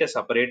 Create a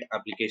separate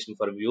application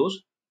for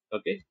views.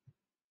 Okay,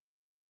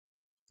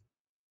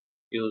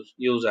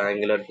 use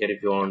Angular here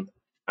if you want,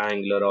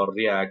 Angular or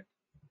React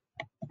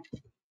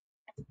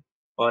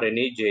or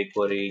any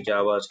jQuery,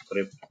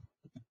 JavaScript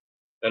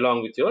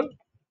along with your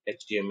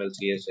HTML,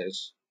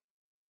 CSS,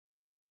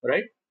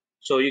 right?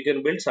 So you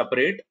can build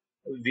separate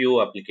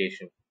view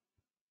application.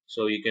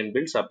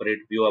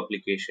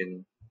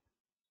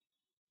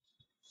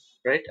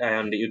 Right?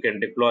 And you can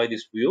deploy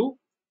this view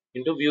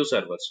into view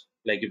servers.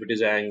 Like if it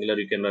is Angular,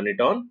 you can run it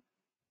on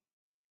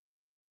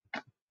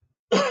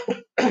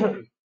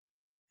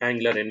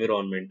Angular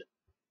environment.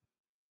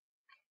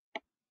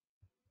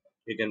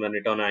 You can run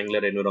it on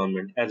Angular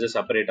environment as a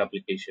separate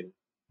application.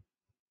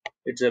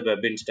 It's a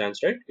web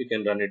instance, right? You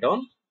can run it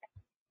on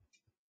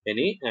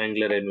any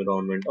Angular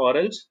environment. Or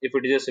else, if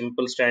it is a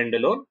simple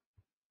standalone,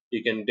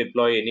 you can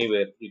deploy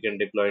anywhere. You can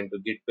deploy into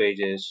Git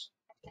pages,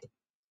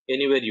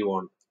 anywhere you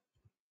want,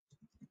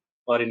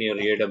 or in your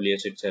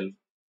AWS itself.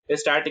 A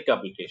static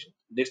application.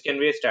 This can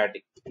be a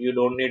static. You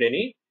don't need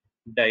any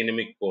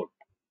dynamic code.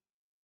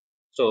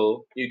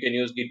 So you can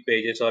use Git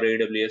pages or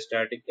AWS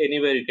static.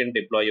 Anywhere you can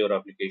deploy your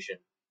application.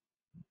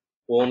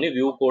 Only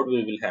view code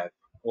we will have.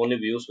 Only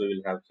views we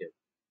will have here.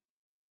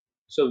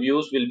 So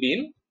views will be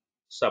in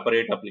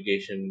separate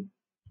application.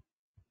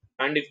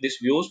 And if this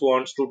views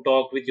wants to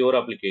talk with your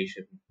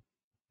application,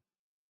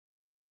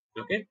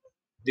 okay,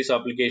 these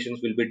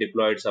applications will be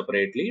deployed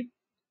separately.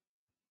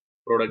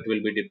 Product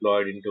will be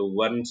deployed into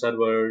one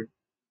server.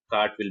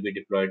 Cart will be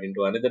deployed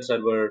into another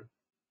server.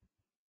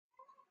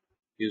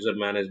 User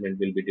management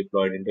will be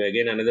deployed into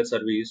again another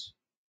service.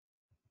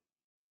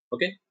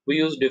 Okay, we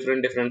use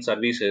different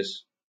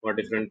services or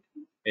different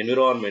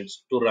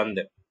environments to run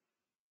them.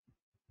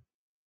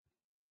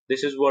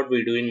 This is what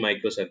we do in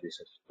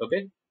microservices.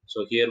 Okay,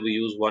 so here we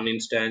use one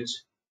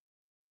instance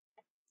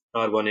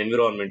or one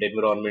environment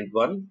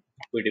 1,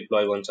 we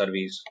deploy one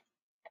service.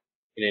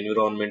 In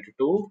environment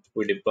 2,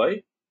 we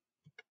deploy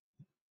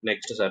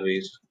next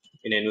service.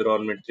 In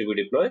environment 3,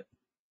 we deploy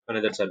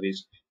another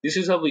service. This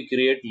is how we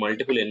create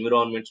multiple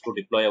environments to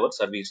deploy our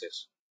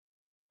services,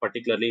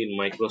 particularly in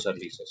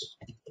microservices.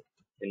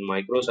 In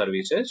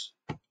microservices,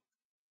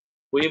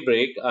 we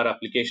break our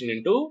application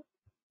into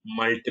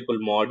multiple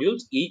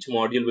modules. Each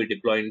module we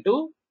deploy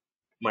into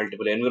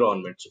multiple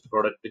environments.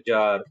 Product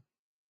jar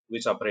we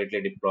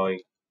separately deploy,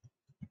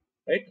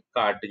 right?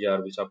 Cart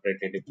jar we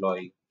separately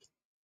deploy,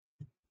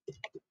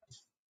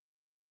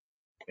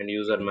 and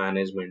user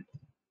management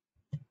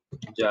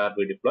jar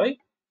we deploy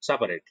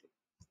separately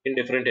in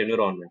different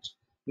environments.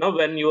 Now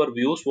when your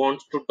views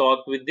wants to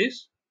talk with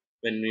this,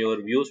 when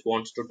your views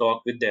wants to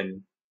talk with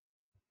them,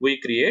 we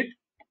create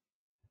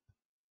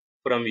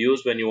from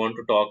views. When you want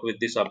to talk with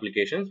these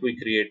applications, we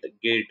create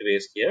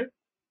gateways here,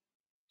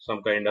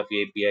 some kind of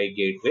API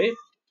gateway.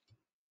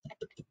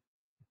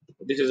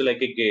 This is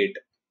like a gate.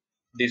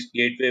 This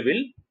gateway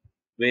will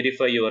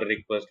verify your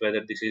request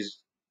whether this is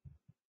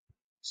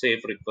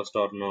safe request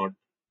or not.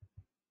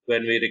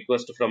 When we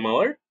request from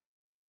our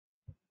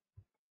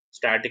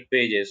static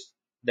pages,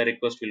 the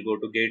request will go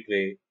to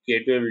gateway.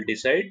 Gateway will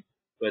decide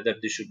whether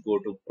this should go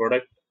to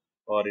product,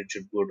 or it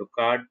should go to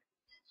cart,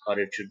 or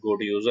it should go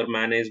to user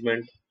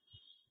management.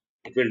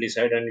 It will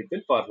decide and it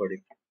will forward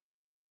it.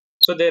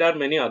 So there are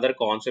many other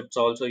concepts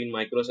also in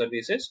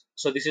microservices.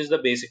 So this is the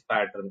basic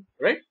pattern,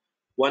 right?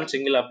 One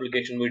single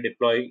application we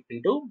deploy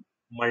into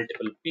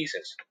multiple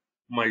pieces,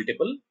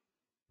 multiple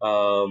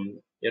jar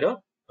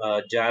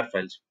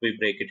files. We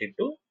break it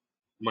into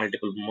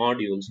multiple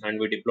modules and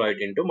we deploy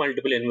it into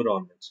multiple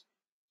environments.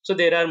 So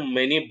there are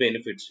many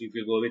benefits if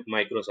you go with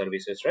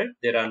microservices, right?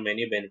 There are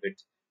many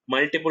benefits.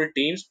 Multiple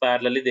teams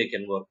parallelly they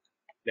can work.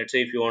 Let's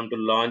say if you want to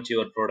launch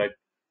your product,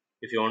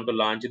 if you want to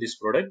launch this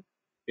product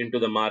into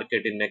the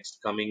market in next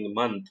coming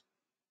month,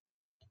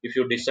 if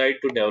you decide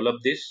to develop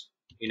this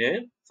in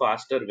a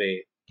faster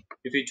way,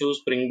 if you choose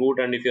Spring Boot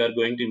and if you are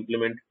going to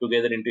implement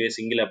together into a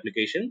single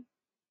application,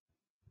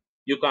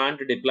 you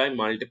can't deploy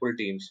multiple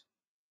teams.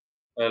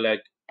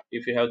 Like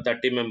if you have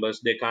 30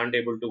 members, they can't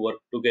able to work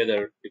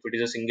together if it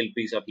is a single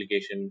piece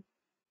application.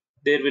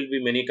 There will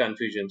be many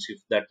confusions if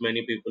that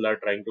many people are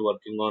trying to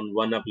working on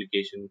one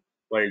application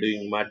while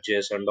doing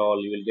merges and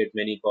all. You will get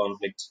many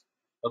conflicts.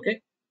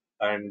 Okay,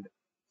 and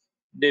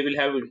they will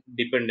have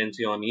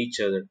dependency on each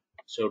other.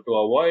 So to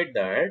avoid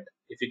that,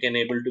 if you can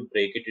able to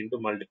break it into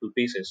multiple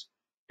pieces,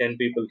 10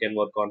 people can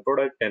work on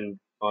product, 10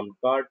 on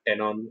cart, 10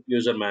 on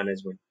user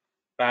management.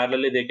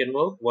 Parallelly they can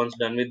work. Once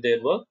done with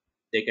their work,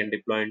 they can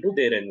deploy into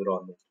their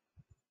environment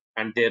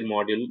and their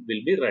module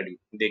will be ready.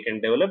 They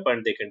can develop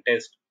and they can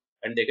test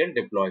and they can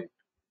deploy it.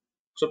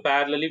 So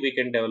parallelly we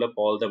can develop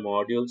all the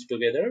modules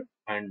together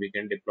and we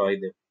can deploy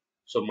them.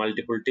 So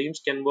multiple teams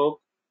can work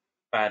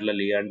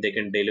parallelly and they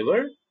can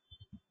deliver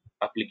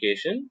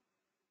application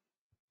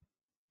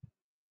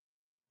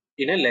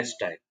in a less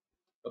time.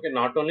 Okay,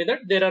 not only that,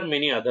 there are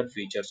many other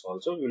features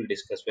also we will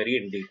discuss very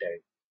in detail.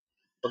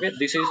 Okay,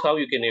 this is how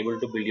you can able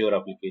to build your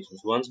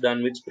applications. Once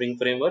done with Spring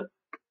Framework,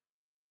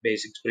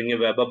 basic Spring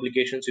web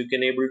applications you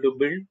can able to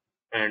build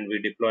and we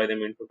deploy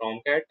them into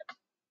Tomcat.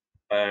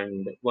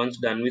 And once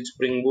done with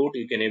Spring Boot,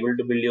 you can able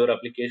to build your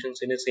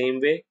applications in the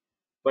same way,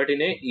 but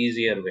in a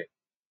easier way.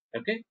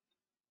 Okay,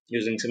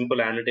 using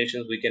simple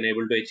annotations, we can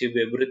able to achieve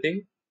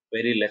everything.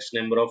 Very less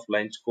number of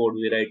lines code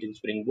we write in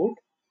Spring Boot.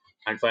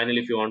 And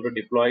finally, if you want to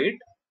deploy it,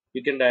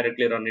 you can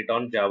directly run it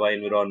on Java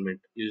environment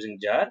using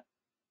jar.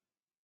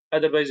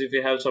 Otherwise, if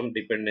you have some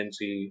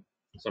dependency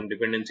in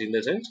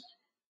the sense,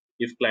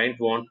 if client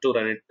wants to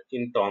run it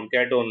in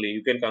Tomcat only,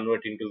 you can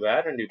convert into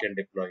var and you can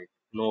deploy it.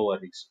 No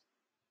worries.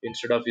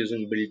 Instead of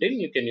using built-in,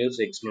 you can use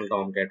external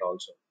Tomcat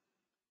also.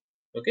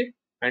 Okay,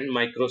 and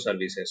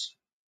microservices.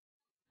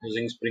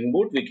 Using Spring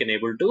Boot, we can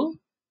able to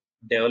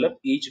develop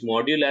each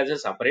module as a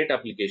separate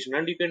application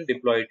and you can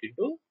deploy it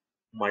into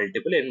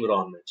multiple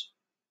environments.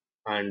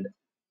 And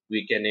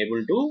we can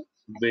able to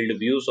build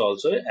views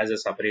also as a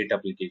separate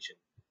application.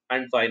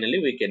 And finally,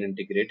 we can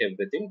integrate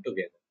everything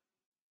together.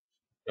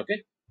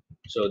 Okay,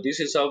 so this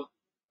is how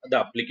the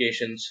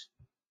applications,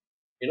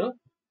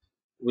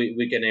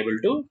 we can able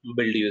to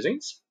build using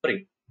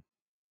Spring.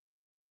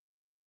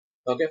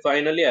 Okay,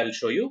 finally I'll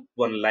show you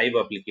one live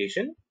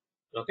application.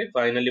 Okay,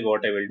 finally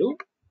what I will do,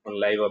 on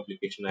live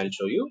application I'll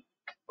show you.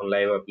 On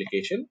live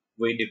application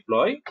we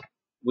deploy,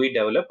 we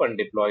develop and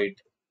deploy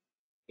it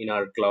in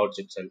our clouds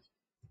itself.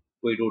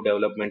 We do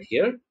development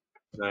here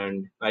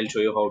and I'll show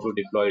you how to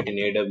deploy it in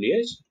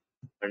AWS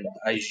and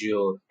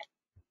Azure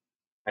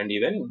and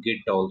even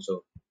Git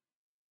also.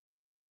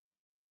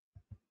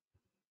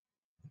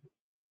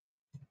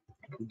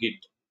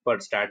 Git for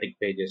static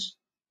pages,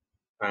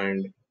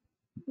 and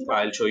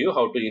I'll show you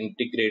how to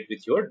integrate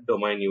with your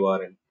domain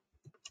URL.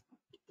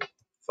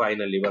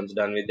 Finally, once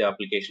done with the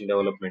application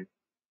development,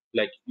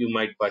 like you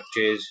might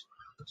purchase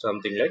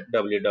something like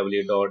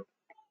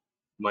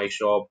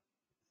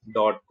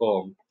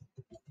www.myshop.com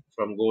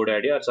from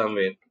GoDaddy or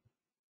somewhere,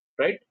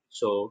 right?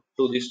 So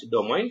to this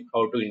domain,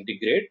 how to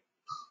integrate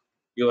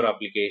your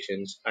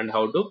applications and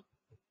how to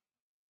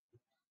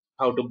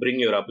bring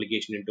your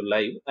application into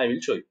live, I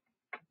will show you.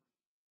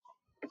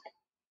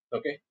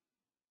 Okay,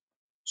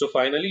 so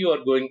finally you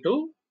are going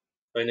to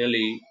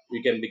we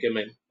can become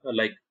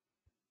like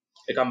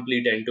a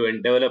complete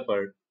end-to-end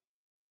developer.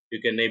 You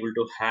can able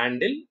to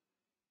handle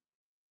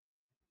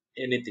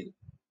anything.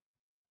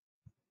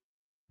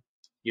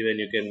 Even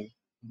you can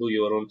do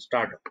your own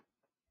startup.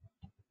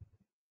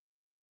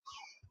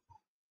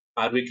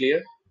 Are we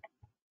clear?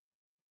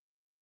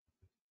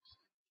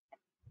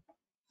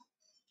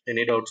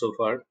 Any doubt so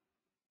far?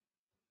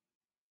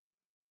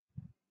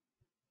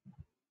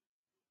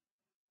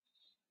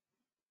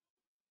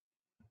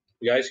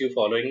 Guys, you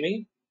following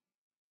me?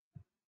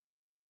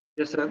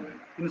 Yes, sir.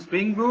 In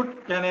Spring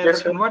Boot, can I Yes,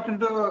 sir. convert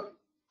into,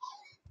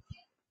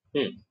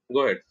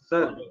 Go ahead.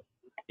 sir,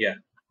 Yeah.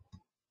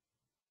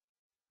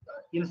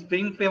 in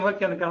Spring Framework,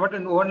 can I convert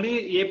into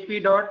only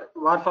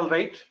ap.waterfall,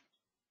 right?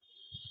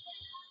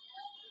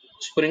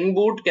 Spring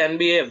Boot can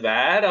be a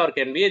var or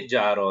can be a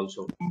jar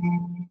also.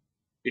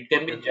 It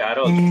can be Okay. jar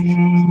also.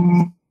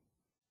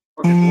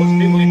 Okay, sir.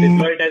 Mostly we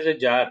deploy it as a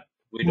jar.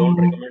 We don't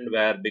recommend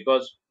var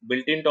because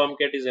built-in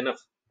Tomcat is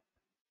enough.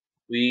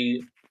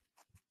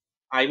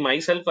 I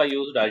myself I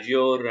used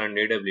Azure and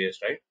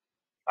AWS, right?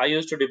 I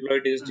used to deploy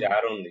it as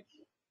jar only.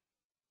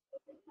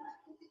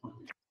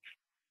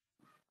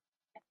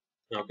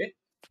 Okay,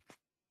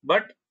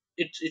 but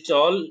it's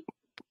all,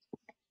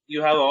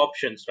 you have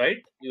options, right?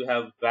 You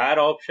have var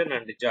option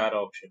and jar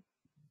option.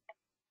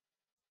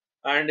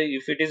 And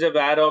if it is a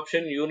where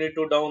option, you need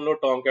to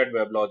download Tomcat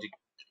WebLogic.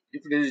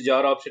 If it is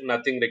jar option,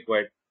 nothing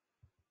required.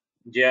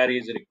 JR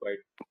is required.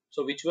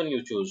 So which one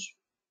you choose?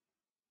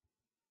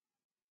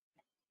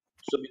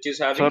 So which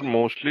is Sir, having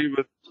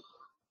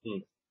hmm,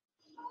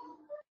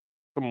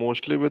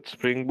 mostly with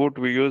Spring Boot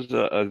we use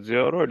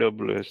Azure or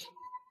AWS.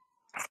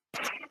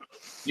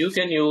 you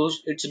can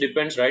use. It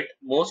depends, right?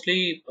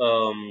 Mostly,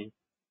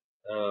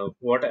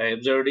 what I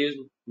observed is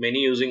many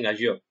using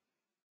Azure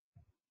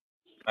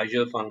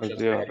functions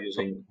they Azure. are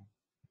using.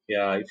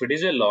 Yeah, if it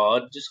is a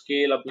large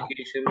scale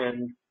application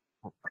and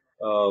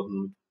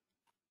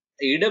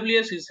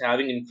AWS is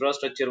having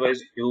infrastructure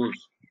wise huge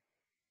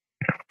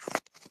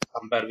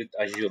compared with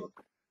Azure.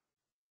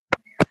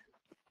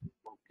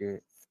 Okay.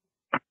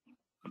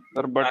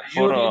 Sir, but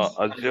for Azure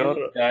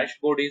Azure,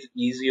 dashboard is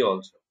easy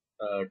also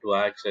to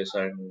access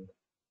and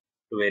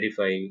to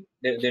verify.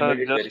 They sir, made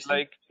it very just simple.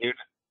 like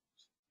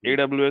Hmm.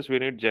 AWS, we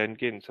need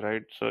Jenkins,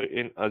 right? So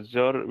in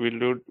Azure,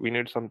 we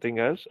need something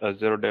else,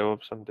 Azure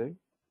DevOps something.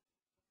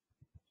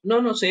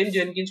 No, same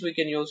Jenkins we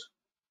can use.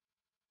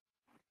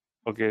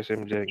 Okay,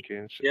 same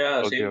Jenkins.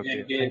 Yeah, Okay, same okay.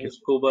 Thank you. Jenkins,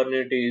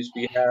 Kubernetes.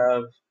 We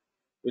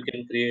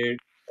can create,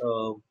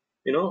 uh,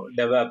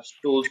 DevOps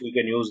tools we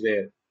can use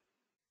there.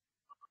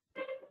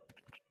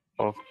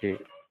 Okay,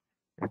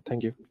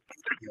 thank you.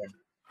 Yeah.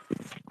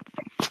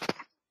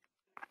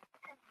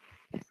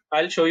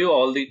 I'll show you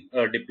all the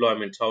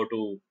deployments, how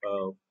to,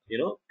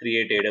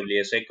 create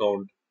AWS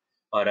account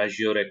or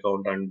Azure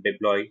account and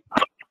deploy.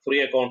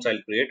 Free accounts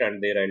I'll create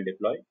and there I'll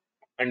deploy.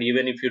 And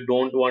even if you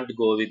don't want to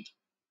go with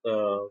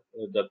uh,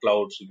 the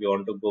clouds, if you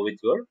want to go with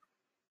your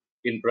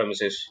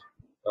in-premises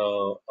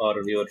or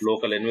your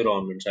local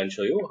environments, I'll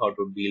show you how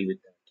to deal with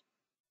that.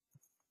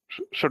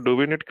 So do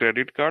we need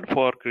credit card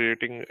for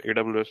creating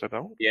AWS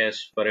account?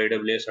 Yes, for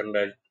AWS and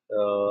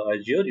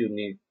Azure, you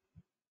need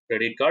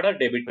credit card or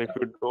debit So if card.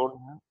 we don't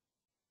have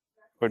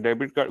with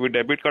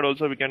debit card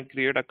also we can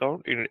create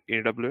account in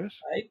AWS.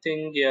 I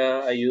think,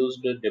 yeah, I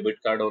used a debit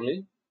card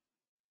only.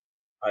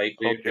 I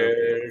Okay, okay,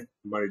 created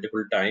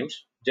multiple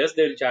times. Just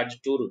they will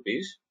charge 2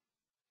 rupees.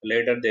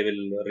 Later they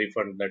will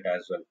refund that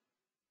as well.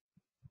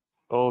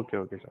 okay,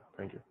 okay, sir.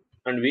 Thank you.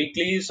 And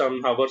weekly,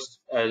 some hours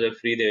as a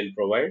free they will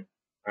provide,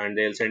 and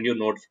they'll send you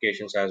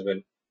notifications as well.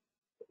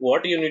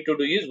 What you need to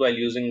do is while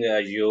using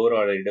Azure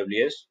or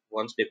AWS,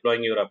 once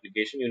deploying your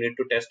application, you need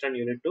to test and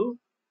you need to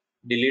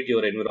delete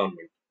your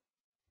environment.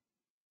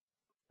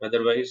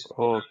 Otherwise,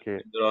 Okay,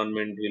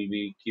 environment will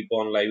be keep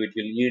on live. It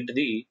will eat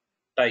the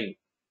time,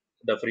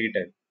 the free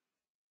time.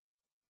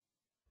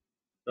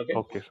 Okay.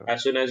 okay, sir.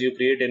 As soon as you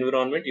create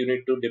environment, you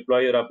need to deploy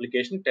your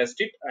application, test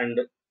it, and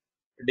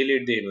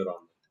delete the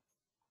environment.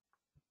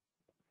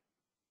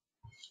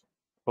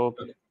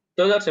 Okay, Okay.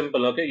 Those are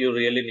simple. Okay. You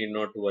really need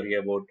not to worry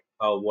about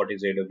what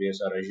is AWS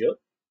or Azure.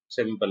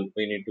 Simple.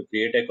 We need to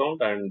create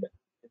account and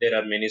there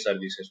are many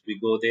services. We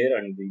go there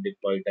and we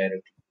deploy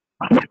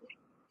directly.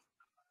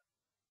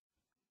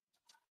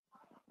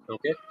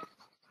 Okay.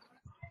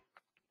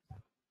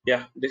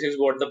 Yeah. This is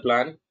what the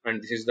plan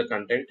and this is the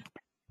content.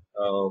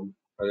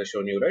 As I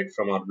shown you right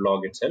from our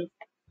blog itself.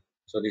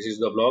 So this is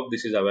the blog.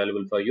 This is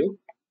available for you.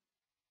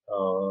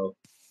 Uh,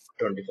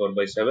 24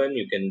 by 7.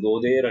 You can go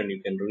there and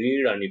you can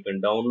read and you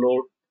can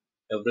download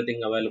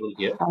everything available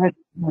here. Hi,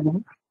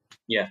 madam.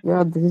 Yeah.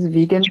 Yeah, this is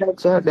weekend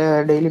batch or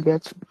daily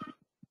batch.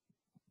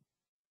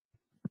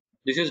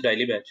 This is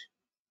daily batch.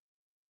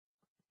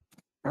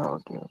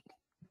 Okay,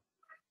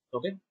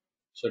 Okay.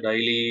 So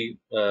daily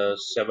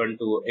 7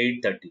 to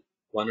 8:30,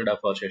 1.5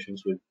 hour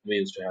sessions we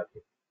used to have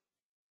here.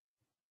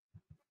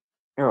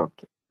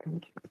 okay.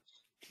 Thank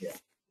you. Yeah.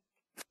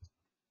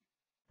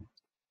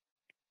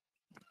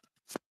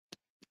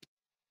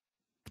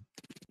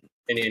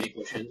 Any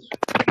questions?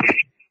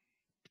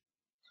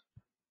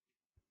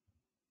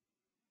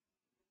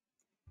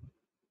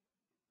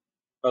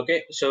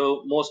 Okay.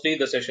 So mostly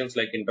the sessions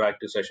like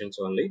interactive sessions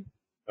only.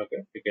 Okay.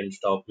 You can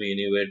stop me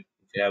anywhere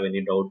if you have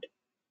any doubt.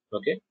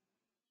 Okay.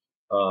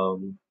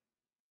 Um,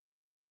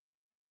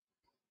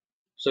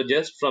 so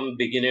just from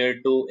beginner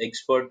to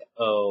expert,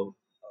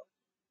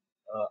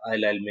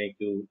 I'll make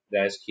you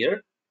guys here.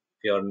 If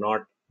you are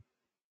not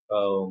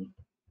um,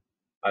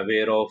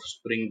 aware of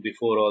Spring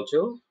before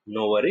also,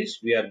 no worries.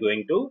 We are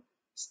going to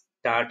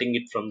starting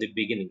it from the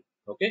beginning.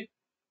 Okay,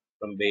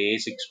 from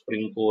basic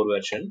Spring Core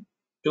version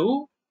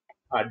to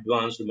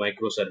advanced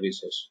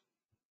microservices.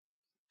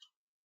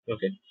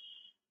 Okay,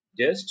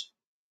 just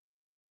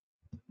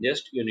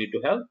just you need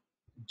to have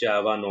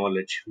Java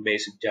knowledge.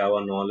 Basic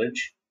Java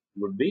knowledge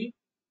would be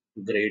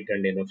great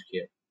and enough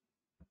here.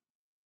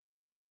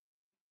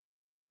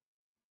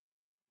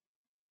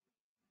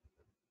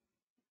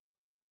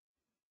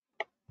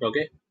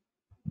 Okay,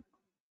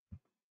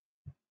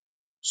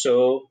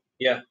 so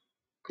yeah,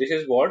 this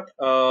is what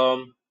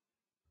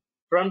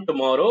from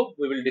tomorrow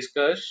we will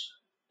discuss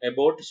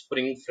about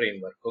Spring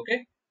Framework.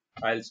 Okay,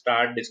 I'll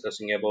start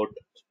discussing about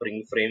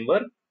Spring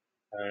Framework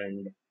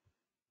and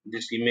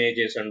these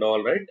images and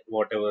all, right,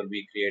 whatever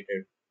we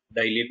created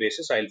daily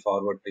basis I'll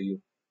forward to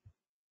you.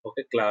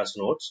 Okay, class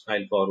notes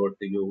I'll forward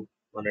to you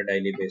on a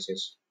daily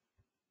basis.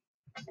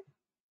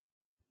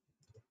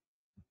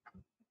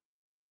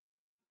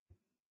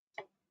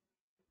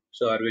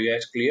 So are we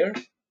guys clear?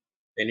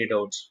 Any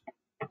doubts?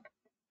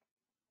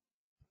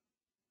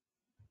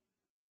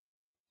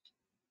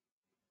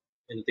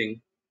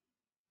 Anything?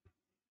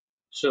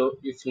 So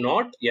if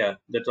not, yeah,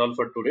 that's all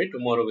for today.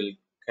 Tomorrow we'll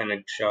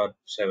connect sharp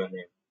 7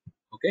 a.m.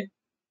 Okay.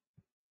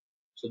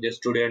 So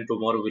just today and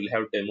tomorrow we'll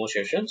have demo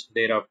sessions.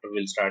 Thereafter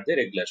we'll start the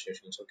regular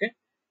sessions. Okay.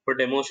 For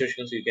demo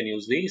sessions, you can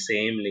use the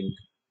same link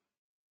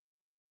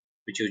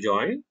which you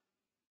joined.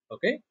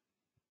 Okay.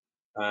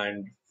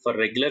 And for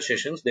regular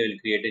sessions, they will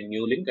create a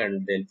new link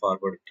and they'll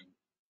forward it to you.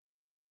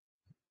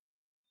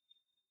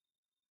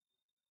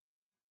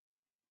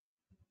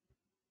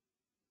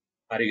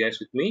 Are you guys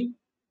with me?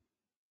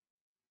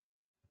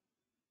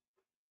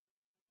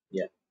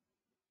 Yeah.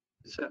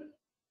 Sir.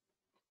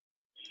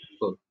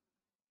 Cool.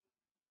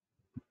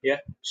 Yeah.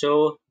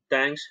 So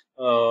thanks.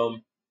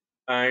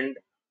 And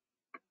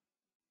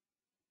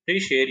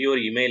please share your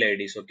email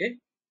IDs. Okay.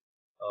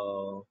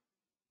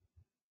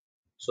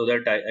 So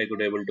that I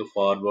could able to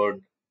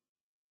forward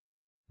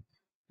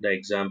the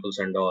examples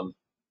and all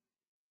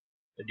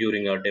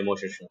during our demo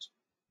sessions.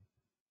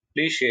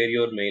 Please share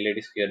your mail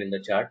IDs here in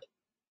the chat.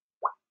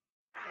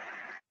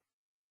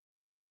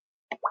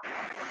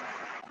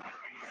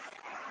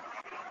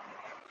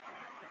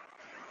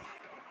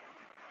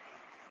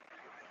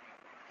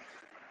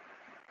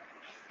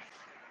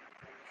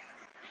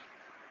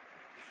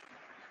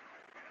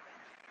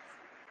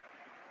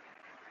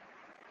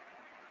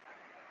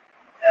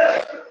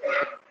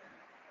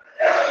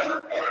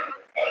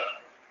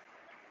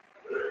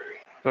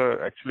 So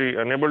actually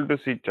unable to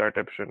see chat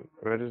option.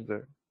 Where is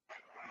that?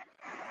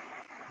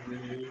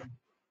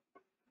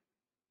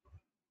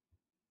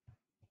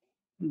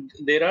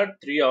 There are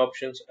three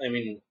options. I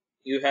mean,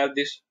 you have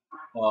this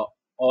uh,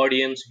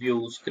 audience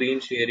view, screen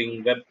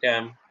sharing,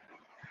 webcam,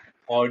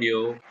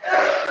 audio,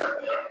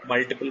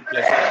 multiple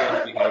plus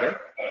icons we have, right?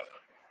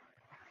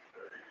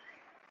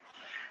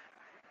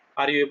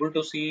 Are you able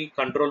to see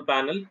control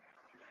panel,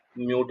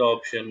 mute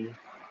option?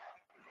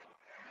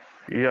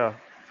 Yeah,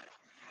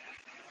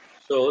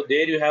 So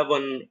there you have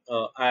one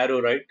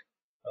arrow, right?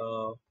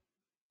 Uh,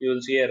 you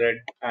will see a red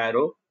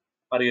arrow.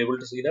 Are you able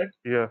to see that?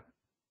 yeah,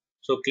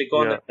 So click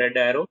on yeah. that red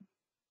arrow.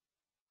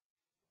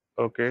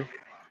 Okay.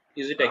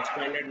 Is it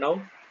expanded now?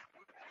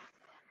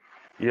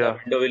 The Yeah,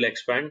 window will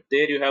expand.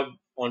 There you have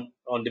on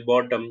the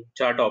bottom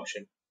chart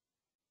option.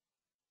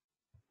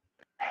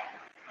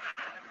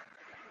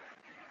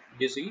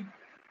 You see?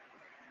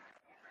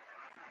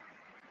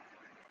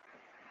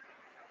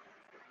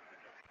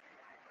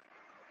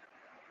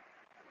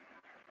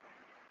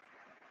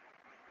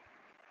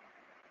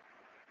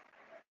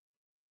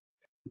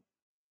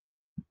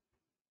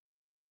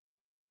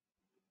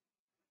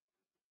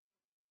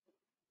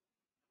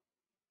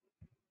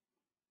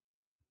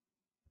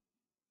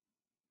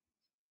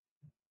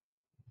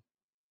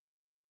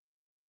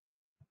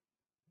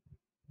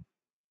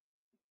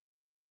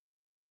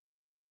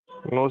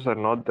 no sir,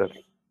 not there.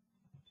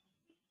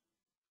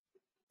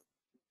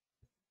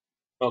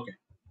 Okay.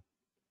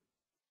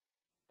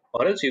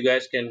 Or else you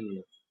guys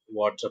can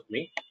WhatsApp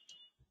me.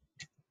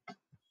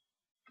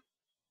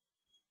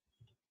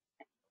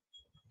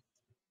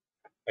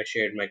 I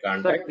shared my Sir,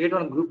 contact. create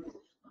one group.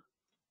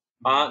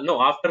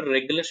 No, after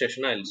regular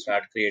session, I'll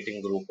start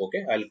creating group.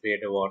 Okay, I'll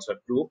create a WhatsApp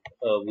group.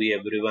 We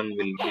everyone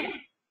will be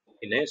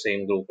in a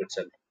same group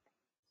itself.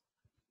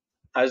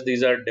 As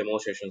these are demo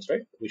sessions,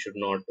 right? We should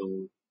not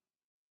do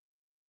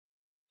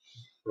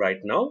right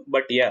now.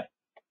 But yeah,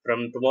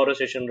 from tomorrow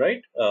session,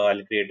 right?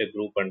 I'll create a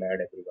group and add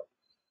everyone.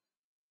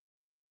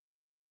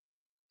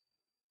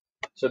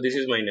 So this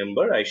is my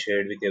number I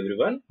shared with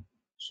everyone.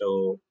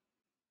 So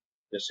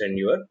just send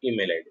your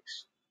email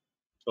IDs.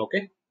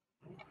 Okay,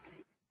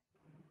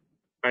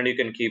 and you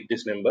can keep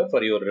this number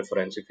for your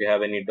reference. If you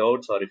have any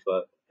doubts or if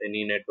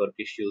any network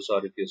issues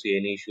or if you see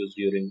any issues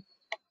during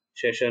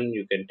session,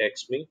 you can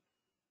text me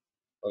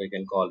or you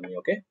can call me.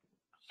 Okay.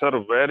 Sir,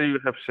 where you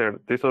have shared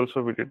this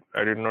also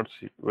I did not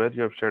see where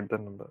you have shared the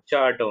number.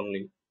 Chat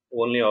only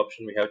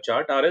option we have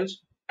chat, or else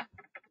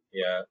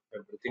yeah,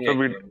 everything So I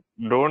we can.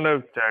 don't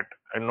have chat.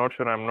 I'm not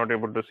sure. I'm not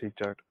able to see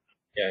chat.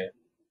 Yeah.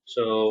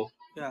 So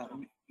Yeah,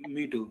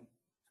 me too.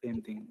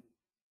 Same thing.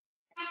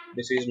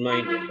 this is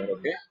my number.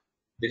 Okay,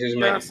 this is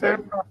my Yeah, number.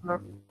 same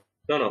problem.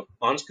 No,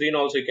 on screen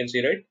also you can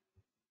see, right?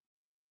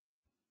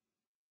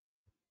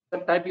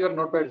 Sir, type your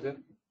notepad, sir.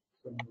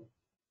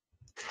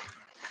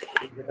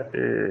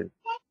 Eh,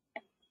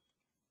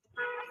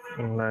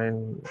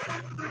 9.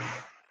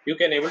 You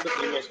can able to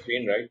see my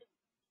screen, right?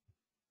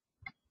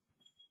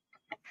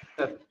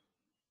 Sir,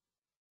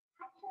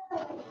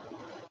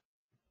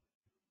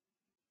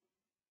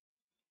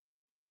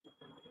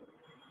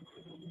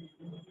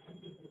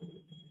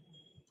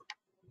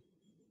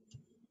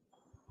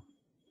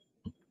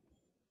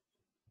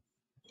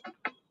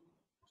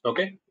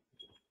 Okay.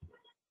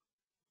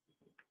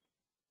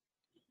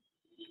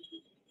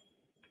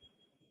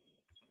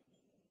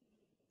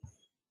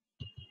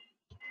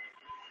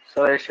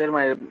 So I share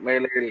my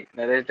mail ID.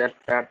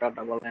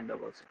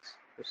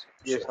 Naresh@9966.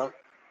 Yes, Sure. sir.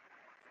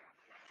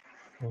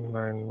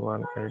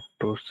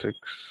 918266.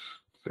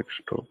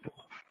 622.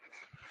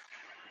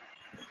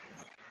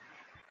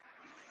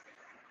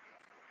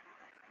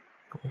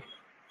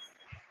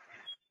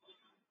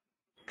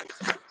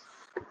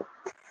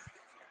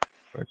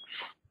 Six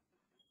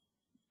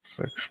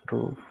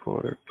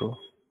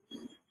 62482.